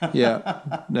 Yeah.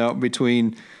 No,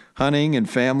 between hunting and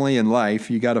family and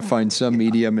life, you got to find some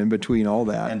medium in between all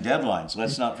that. And deadlines.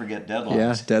 Let's not forget deadlines.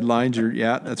 Yeah,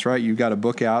 deadlines. That's right. You've got a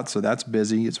book out, so that's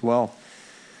busy as well.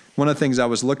 One of the things I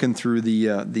was looking through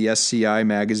the SCI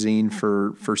magazine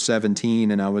for 17,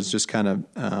 and I was just kind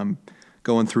of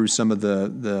going through some of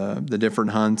the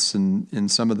different hunts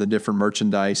and some of the different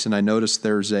merchandise, and I noticed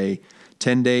there's a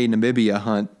 10-day Namibia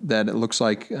hunt that it looks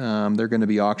like they're going to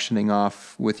be auctioning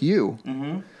off with you.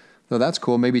 Mm-hmm. So that's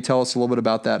cool. Maybe tell us a little bit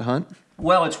about that hunt.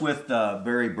 Well, it's with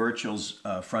Barry Burchell's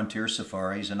Frontier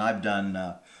Safaris, and I've done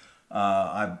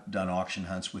auction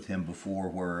hunts with him before,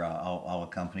 where I'll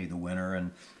accompany the winner,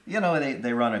 and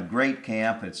they run a great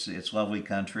camp. It's lovely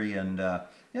country, and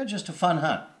just a fun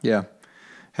hunt. Yeah.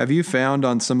 Have you found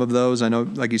on some of those? I know,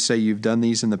 like you say, you've done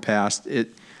these in the past.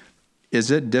 Is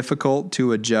it difficult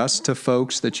to adjust to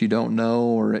folks that you don't know,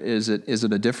 or is it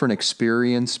a different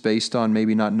experience based on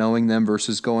maybe not knowing them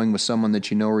versus going with someone that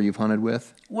you know or you've hunted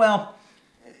with? Well,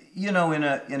 in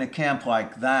a camp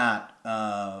like that,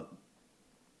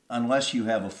 unless you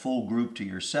have a full group to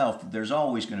yourself, there's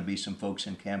always going to be some folks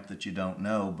in camp that you don't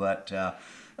know. But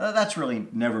that's really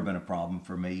never been a problem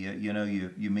for me.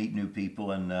 You meet new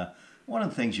people, and one of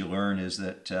the things you learn is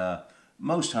that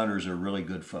most hunters are really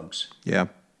good folks. Yeah.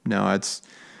 No,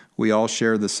 we all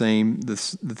share the same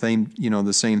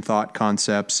thought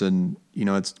concepts, and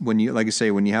it's when you, like I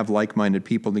say, when you have like-minded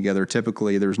people together,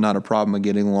 typically there's not a problem of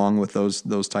getting along with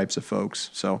those types of folks.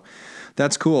 So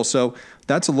that's cool. So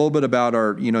that's a little bit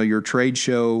about your trade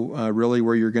show, really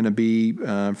where you're going to be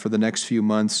for the next few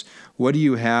months. What do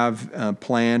you have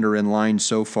planned or in line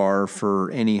so far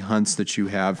for any hunts that you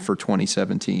have for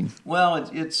 2017? Well,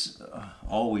 it's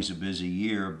always a busy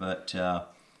year, but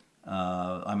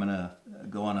I'm going to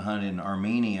go on a hunt in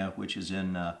Armenia, which is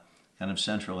in kind of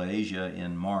Central Asia,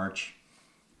 in March,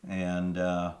 and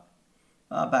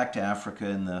back to Africa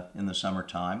in the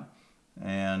summertime,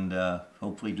 and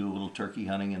hopefully do a little turkey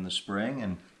hunting in the spring.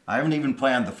 And I haven't even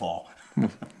planned the fall.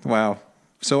 Wow.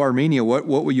 So Armenia, what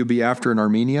will you be after in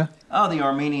Armenia? Oh, the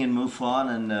Armenian mouflon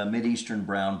and Mideastern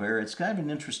brown bear. It's kind of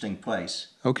an interesting place.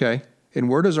 Okay. And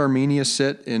where does Armenia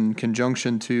sit in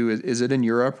conjunction to, is it in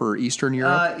Europe or Eastern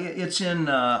Europe? It's in,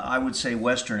 I would say,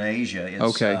 Western Asia.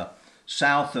 It's okay.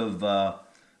 South of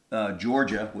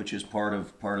Georgia, which is part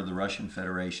of the Russian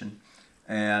Federation,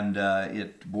 and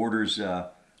it borders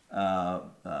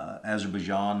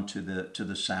Azerbaijan to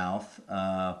the south.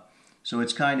 So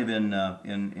it's kind of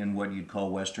in what you'd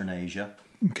call Western Asia.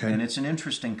 Okay. And it's an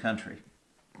interesting country.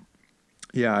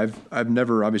 Yeah, I've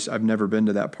never been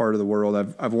to that part of the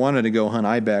world. I've wanted to go hunt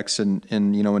ibex and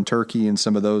in Turkey and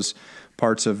some of those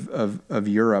parts of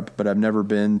Europe, but I've never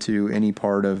been to any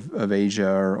part of Asia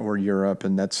or Europe,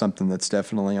 and that's something that's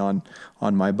definitely on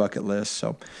my bucket list.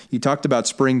 So you talked about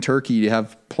spring turkey. Do you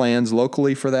have plans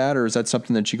locally for that, or is that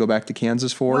something that you go back to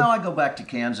Kansas for? Well, I go back to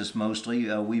Kansas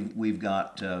mostly. We've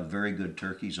got very good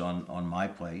turkeys on my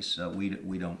place.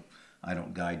 We don't. I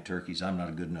don't guide turkeys. I'm not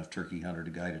a good enough turkey hunter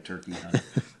to guide a turkey hunt,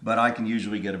 but I can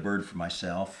usually get a bird for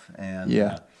myself. And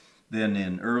Yeah. then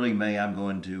in early May, I'm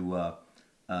going to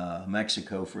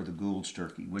Mexico for the Gould's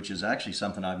turkey, which is actually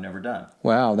something I've never done.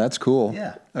 Wow, that's cool.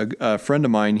 Yeah. A friend of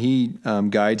mine, he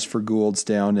guides for Gould's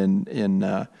down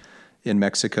in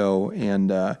Mexico, and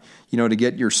to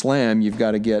get your slam, you've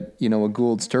got to get a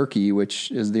Gould's turkey,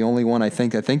 which is the only one I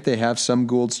think. I think they have some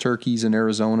Gould's turkeys in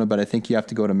Arizona, but I think you have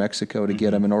to go to Mexico to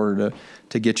get them in order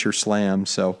to get your slam.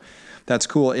 So that's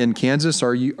cool. In Kansas,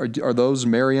 are those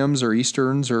Merriams or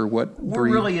Easterns or what? We're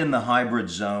really in the hybrid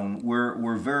zone.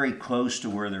 We're very close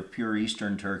to where they're pure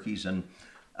Eastern turkeys, and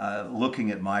looking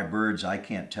at my birds, I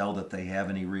can't tell that they have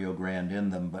any Rio Grande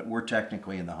in them, but we're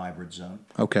technically in the hybrid zone.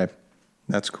 Okay,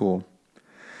 that's cool.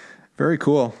 Very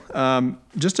cool.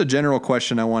 Just a general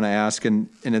question I want to ask, and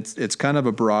it's kind of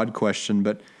a broad question,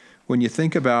 but when you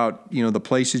think about the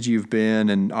places you've been,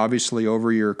 and obviously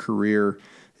over your career,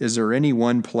 is there any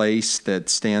one place that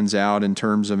stands out in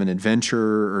terms of an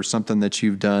adventure or something that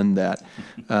you've done that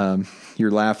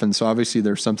you're laughing? So obviously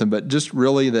there's something, but just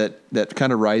really that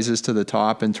kind of rises to the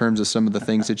top in terms of some of the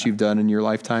things that you've done in your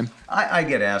lifetime? I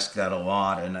get asked that a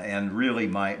lot, and really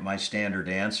my standard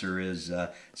answer is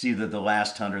it's either the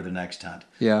last hunt or the next hunt.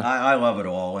 Yeah. I love it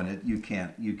all, and you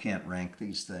can't rank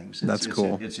these things. That's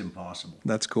cool. It's impossible.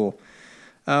 That's cool.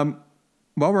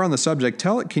 While we're on the subject,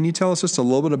 can you tell us just a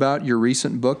little bit about your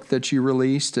recent book that you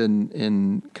released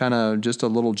and kind of just a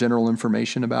little general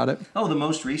information about it? Oh, the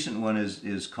most recent one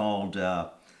is called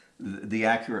The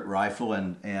Accurate Rifle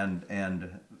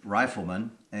and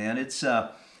Rifleman, and it's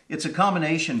a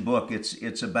combination book.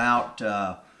 It's about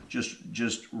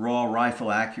just raw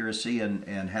rifle accuracy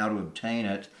and how to obtain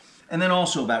it, and then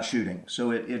also about shooting.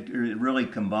 So it really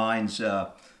combines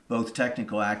both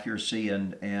technical accuracy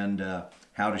and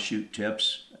how to shoot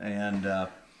tips, and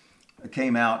it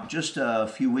came out just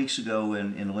a few weeks ago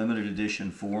in limited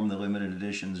edition form. The limited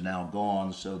edition's now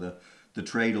gone, so the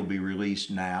trade will be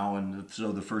released now, and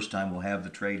so the first time we'll have the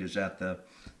trade is at the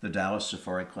Dallas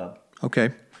Safari Club.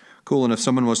 Okay, cool. And if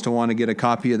someone was to want to get a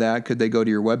copy of that, could they go to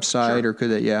your website? Sure. Or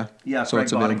could they? Yeah, so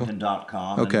it's available.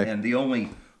 CraigBoddington.com. Okay, and the only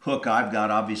hook I've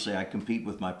got, obviously I compete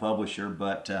with my publisher,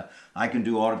 but I can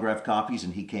do autographed copies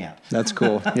and he can't. That's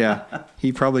cool. Yeah,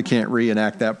 he probably can't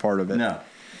reenact that part of it. No.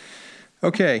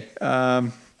 Okay,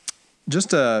 just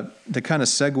to kind of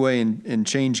segue and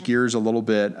change gears a little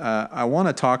bit, I want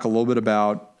to talk a little bit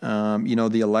about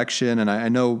the election, and I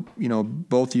know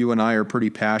both you and I are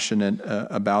pretty passionate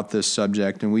about this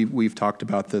subject, and we've talked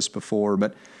about this before,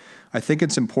 but I think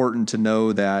it's important to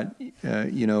know that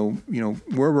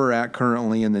where we're at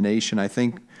currently in the nation. I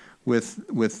think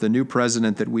with the new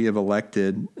president that we have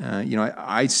elected,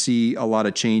 I see a lot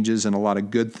of changes and a lot of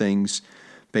good things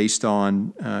based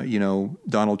on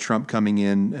Donald Trump coming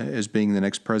in as being the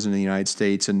next president of the United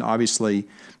States. And obviously,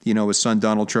 his son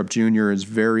Donald Trump Jr. is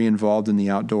very involved in the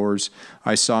outdoors.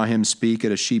 I saw him speak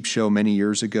at a sheep show many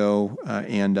years ago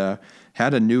and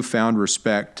had a newfound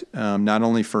respect, not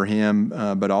only for him,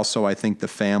 but also I think the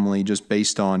family, just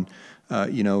based on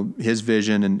his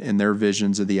vision and their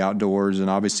visions of the outdoors, and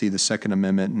obviously the Second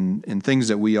Amendment and things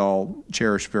that we all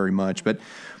cherish very much. But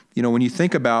when you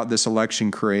think about this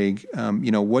election, Craig,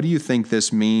 what do you think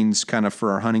this means kind of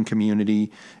for our hunting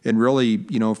community and really,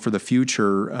 for the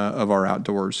future of our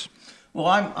outdoors? Well,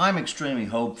 I'm extremely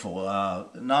hopeful.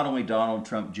 Not only Donald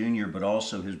Trump Jr., but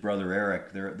also his brother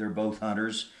Eric. They're both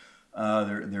hunters.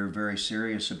 They're very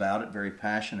serious about it, very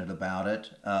passionate about it.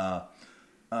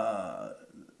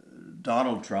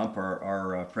 Donald Trump,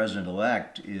 our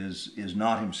president-elect, is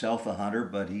not himself a hunter,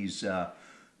 but he's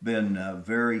been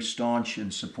very staunch in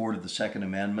support of the Second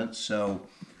Amendment. So,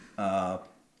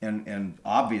 and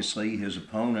obviously his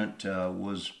opponent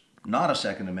was not a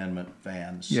Second Amendment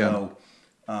fan. So,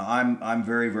 I'm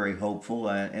very, very hopeful.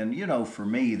 And for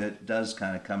me, that does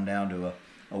kind of come down to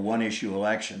a one-issue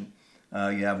election.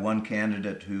 You have one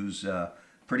candidate who's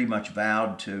pretty much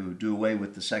vowed to do away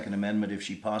with the Second Amendment if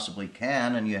she possibly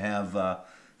can, and you have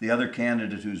the other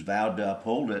candidate who's vowed to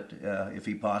uphold it if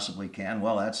he possibly can.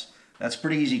 Well, that's a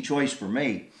pretty easy choice for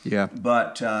me. Yeah.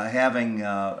 But having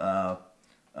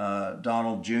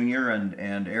Donald Jr.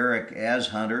 and Eric as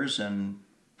hunters and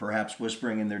perhaps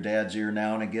whispering in their dad's ear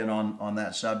now and again on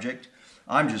that subject,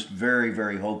 I'm just very,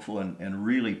 very hopeful and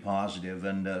really positive.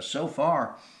 And so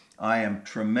far, I am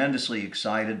tremendously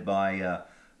excited by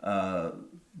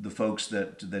the folks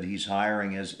that he's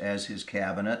hiring as his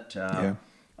cabinet.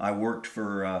 I worked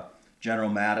for General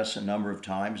Mattis a number of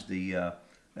times, the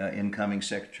incoming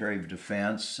Secretary of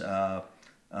Defense. I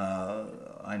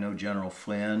know General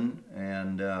Flynn,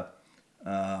 and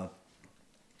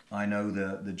I know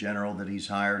the general that he's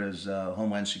hired as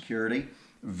Homeland Security.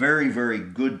 Very, very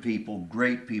good people,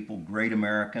 great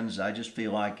Americans. I just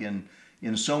feel like in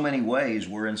so many ways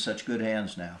we're in such good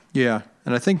hands now. Yeah,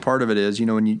 and I think part of it is,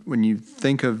 when you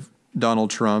think of Donald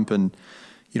Trump, and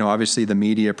obviously the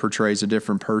media portrays a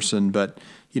different person, but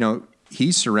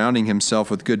he's surrounding himself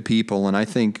with good people. And I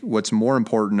think what's more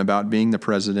important about being the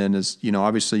president is,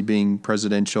 obviously being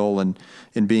presidential and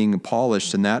being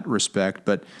polished in that respect,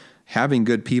 but having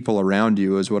good people around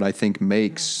you is what I think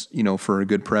makes, for a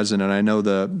good president. I know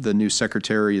the new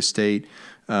Secretary of State,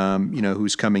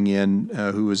 who's coming in,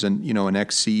 who is an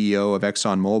ex-CEO of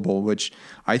ExxonMobil, which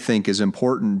I think is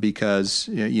important because,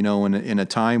 in a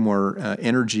time where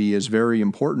energy is very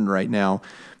important right now,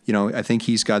 I think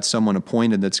he's got someone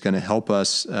appointed that's going to help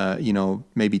us,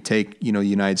 maybe take, the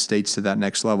United States to that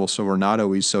next level, so we're not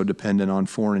always so dependent on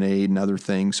foreign aid and other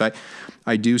things.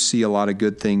 I do see a lot of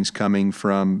good things coming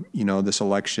from, this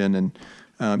election.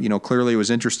 And, clearly it was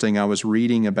interesting. I was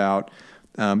reading about,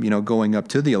 going up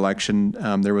to the election.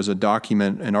 There was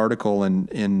an article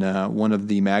in one of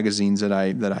the magazines that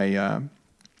I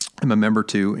am a member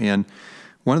to, and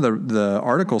one of the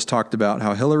articles talked about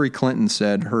how Hillary Clinton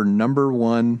said her number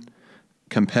one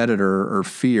competitor or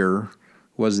fear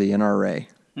was the NRA.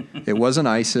 It wasn't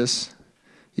ISIS.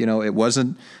 It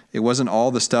wasn't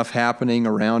all the stuff happening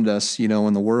around us,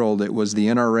 in the world. It was the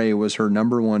NRA was her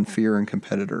number one fear and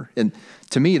competitor. And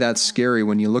to me, that's scary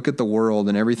when you look at the world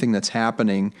and everything that's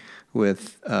happening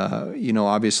with,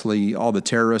 obviously all the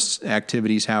terrorist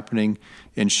activities happening,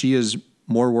 and she is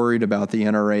more worried about the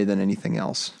NRA than anything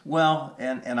else. Well,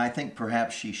 and I think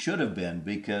perhaps she should have been,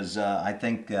 because I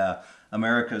think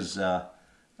America's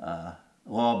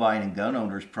law-abiding gun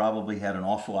owners probably had an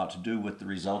awful lot to do with the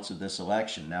results of this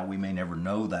election. Now, we may never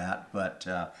know that, but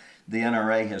the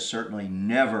NRA has certainly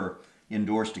never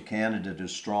endorsed a candidate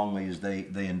as strongly as they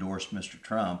endorsed Mr.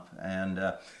 Trump. And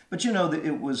but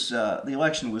it was the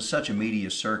election was such a media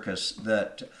circus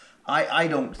that I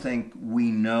don't think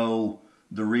we know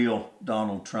the real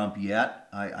Donald Trump yet.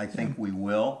 I think we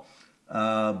will.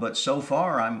 But so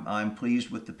far, I'm pleased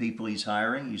with the people he's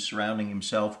hiring. He's surrounding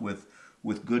himself with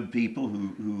good people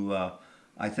who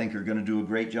I think are going to do a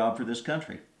great job for this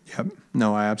country. Yep.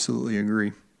 No, I absolutely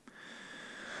agree.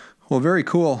 Well, very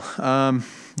cool.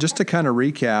 Just to kind of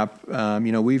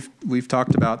recap, we've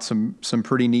talked about some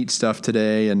pretty neat stuff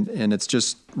today, and it's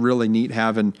just really neat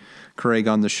having Craig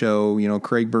on the show.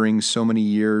 Craig brings so many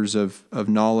years of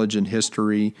knowledge and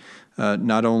history,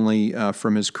 not only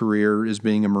from his career as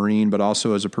being a Marine, but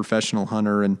also as a professional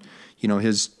hunter. And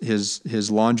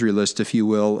his laundry list, if you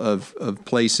will, of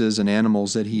places and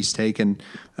animals that he's taken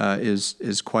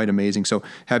is quite amazing. So,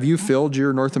 have you filled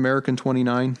your North American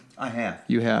 29? I have.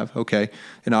 You have, okay.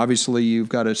 And obviously, you've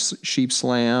got a sheep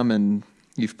slam, and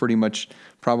you've pretty much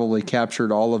probably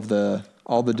captured all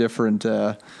the different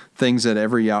things that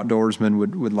every outdoorsman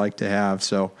would like to have.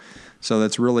 So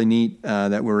that's really neat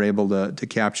that we're able to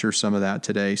capture some of that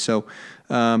today. So,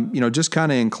 just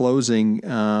kind of in closing,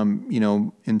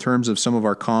 in terms of some of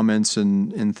our comments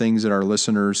and things that our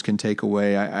listeners can take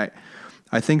away,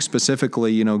 I think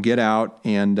specifically, get out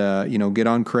and, get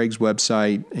on Craig's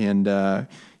website and,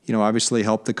 obviously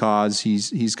help the cause.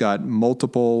 He's got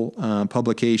multiple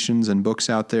publications and books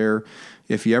out there.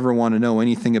 If you ever want to know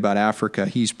anything about Africa,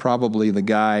 he's probably the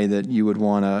guy that you would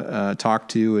want to talk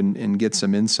to and get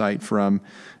some insight from,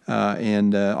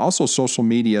 and also social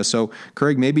media. So,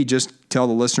 Craig, maybe just tell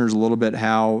the listeners a little bit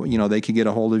how they can get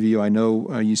a hold of you. I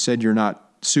know you said you're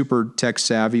not super tech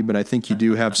savvy, but I think you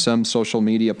do have some social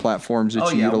media platforms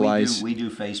that you utilize. We do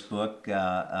Facebook.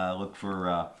 Look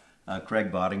for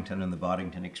Craig Boddington and the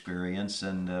Boddington Experience,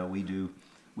 and we do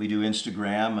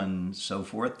Instagram and so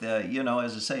forth. As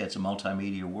I say, it's a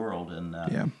multimedia world, and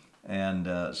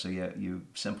so you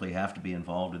simply have to be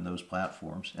involved in those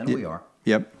platforms, and we are.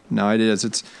 Yep. No, it is.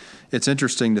 It's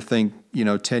interesting to think,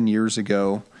 10 years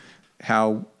ago,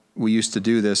 how we used to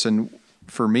do this, and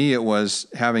for me, it was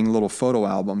having little photo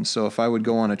albums. So if I would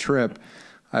go on a trip,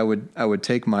 I would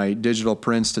take my digital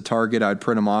prints to Target, I'd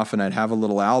print them off, and I'd have a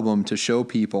little album to show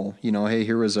people, hey,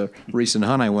 here was a recent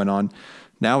hunt I went on.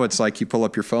 Now it's like you pull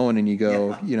up your phone and you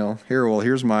go,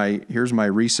 here's my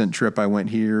recent trip I went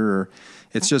here,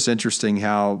 it's just interesting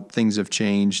how things have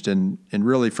changed, and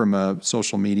really from a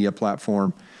social media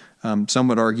platform. Some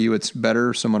would argue it's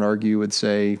better. Some would argue would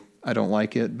say, I don't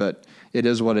like it, but it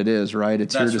is what it is, right?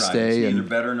 It's That's here to right. stay. It's neither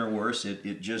better nor worse.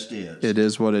 It just is. It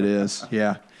is what it is.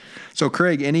 Yeah. So,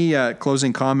 Craig, any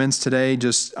closing comments today,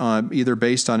 just either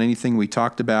based on anything we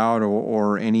talked about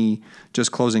or any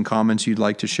just closing comments you'd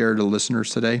like to share to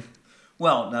listeners today?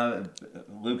 Well,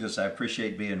 Lucas, I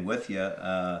appreciate being with you.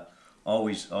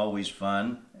 Always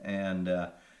fun. And,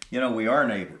 we are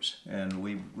neighbors, and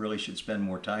we really should spend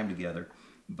more time together.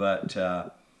 But,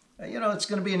 it's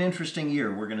going to be an interesting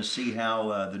year. We're going to see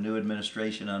how the new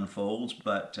administration unfolds.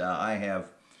 But I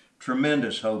have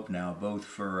tremendous hope now, both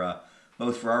for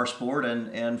our sport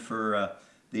and for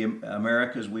the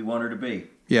Americas we want her to be.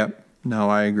 Yeah, no,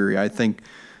 I agree. I think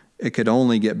it could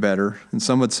only get better. And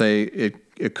some would say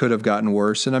it could have gotten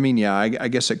worse. And I mean, yeah, I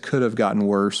guess it could have gotten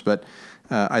worse, but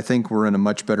I think we're in a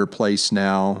much better place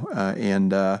now.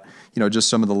 And just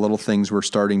some of the little things we're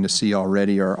starting to see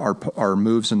already are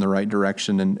moves in the right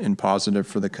direction and positive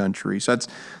for the country. So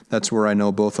that's where I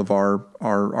know both of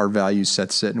our value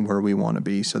sets sit and where we want to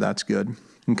be. So that's good.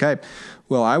 Okay.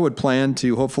 Well, I would plan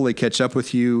to hopefully catch up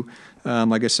with you.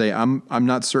 Like I say, I'm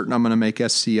not certain I'm going to make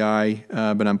SCI,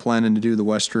 but I'm planning to do the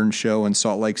Western show in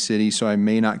Salt Lake City, so I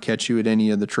may not catch you at any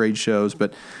of the trade shows,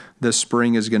 but this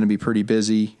spring is going to be pretty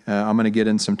busy. I'm going to get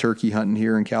in some turkey hunting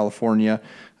here in California,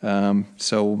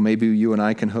 so maybe you and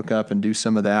I can hook up and do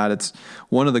some of that. It's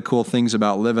one of the cool things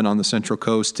about living on the Central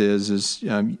Coast is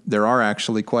there are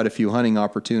actually quite a few hunting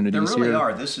opportunities here. There really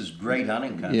are. This is great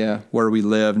hunting country. Yeah, where we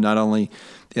live, not only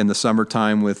in the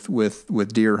summertime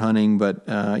with deer hunting, but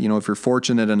if you're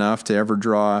fortunate enough to ever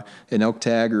draw an elk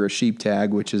tag or a sheep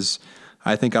tag, which is,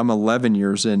 I think I'm 11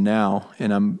 years in now,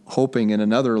 and I'm hoping in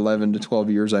another 11 to 12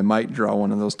 years I might draw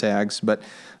one of those tags. But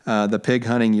the pig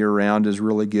hunting year-round is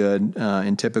really good,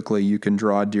 and typically you can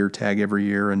draw a deer tag every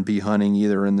year and be hunting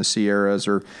either in the Sierras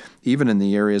or even in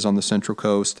the areas on the Central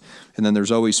Coast. And then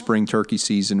there's always spring turkey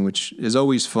season, which is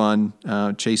always fun,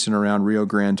 chasing around Rio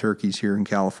Grande turkeys here in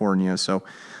California. So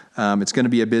it's going to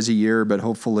be a busy year, but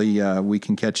hopefully we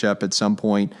can catch up at some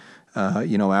point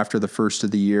after the first of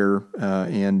the year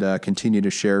and continue to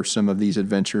share some of these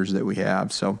adventures that we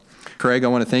have. So, Craig, I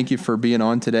want to thank you for being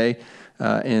on today,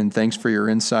 and thanks for your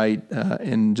insight,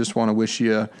 and just want to wish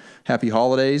you happy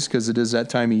holidays because it is that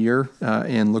time of year,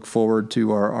 and look forward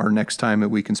to our next time that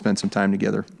we can spend some time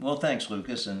together. Well, thanks,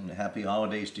 Lucas, and happy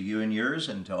holidays to you and yours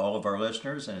and to all of our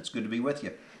listeners, and it's good to be with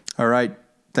you. All right.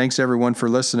 Thanks, everyone, for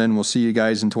listening. We'll see you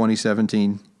guys in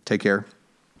 2017. Take care.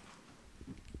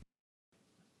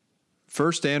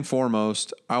 First and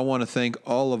foremost, I want to thank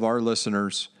all of our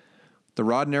listeners. The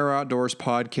Rod and Arrow Outdoors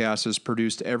podcast is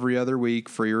produced every other week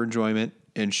for your enjoyment,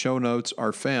 and show notes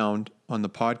are found on the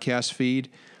podcast feed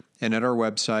and at our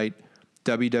website,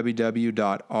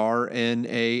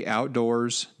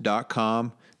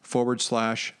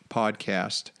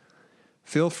 www.rnaoutdoors.com/podcast.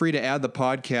 Feel free to add the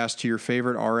podcast to your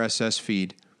favorite RSS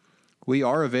feed. We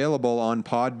are available on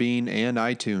Podbean and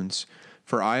iTunes.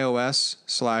 For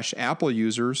iOS/Apple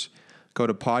users, go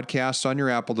to Podcasts on your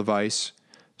Apple device,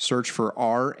 search for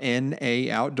RNA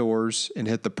Outdoors, and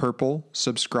hit the purple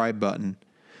subscribe button.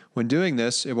 When doing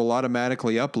this, it will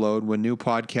automatically upload when new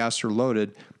podcasts are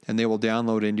loaded, and they will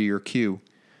download into your queue.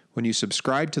 When you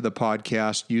subscribe to the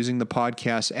podcast using the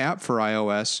podcast app for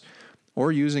iOS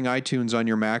or using iTunes on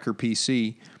your Mac or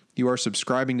PC, you are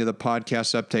subscribing to the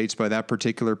podcast updates by that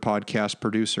particular podcast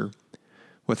producer.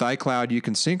 With iCloud, you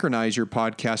can synchronize your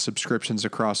podcast subscriptions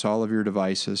across all of your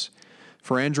devices.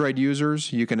 For Android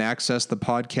users, you can access the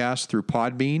podcast through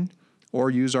Podbean or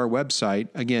use our website,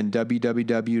 again,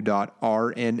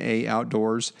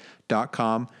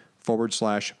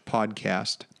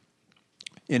 www.rnaoutdoors.com/podcast.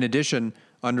 In addition,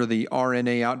 under the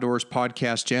RNA Outdoors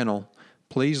podcast channel,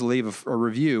 please leave a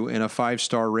review and a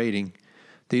 5-star rating.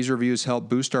 These reviews help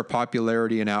boost our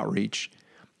popularity and outreach.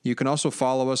 You can also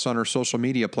follow us on our social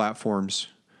media platforms: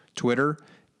 Twitter,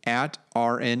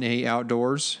 @RNA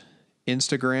Outdoors,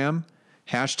 Instagram,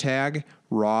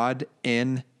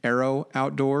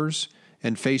 #RodNArrowOutdoors,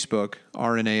 and Facebook,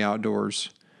 RNA Outdoors.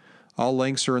 All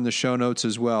links are in the show notes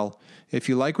as well. If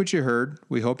you like what you heard,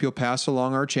 we hope you'll pass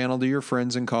along our channel to your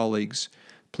friends and colleagues.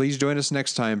 Please join us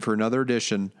next time for another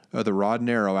edition of the Rod and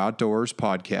Arrow Outdoors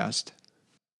podcast.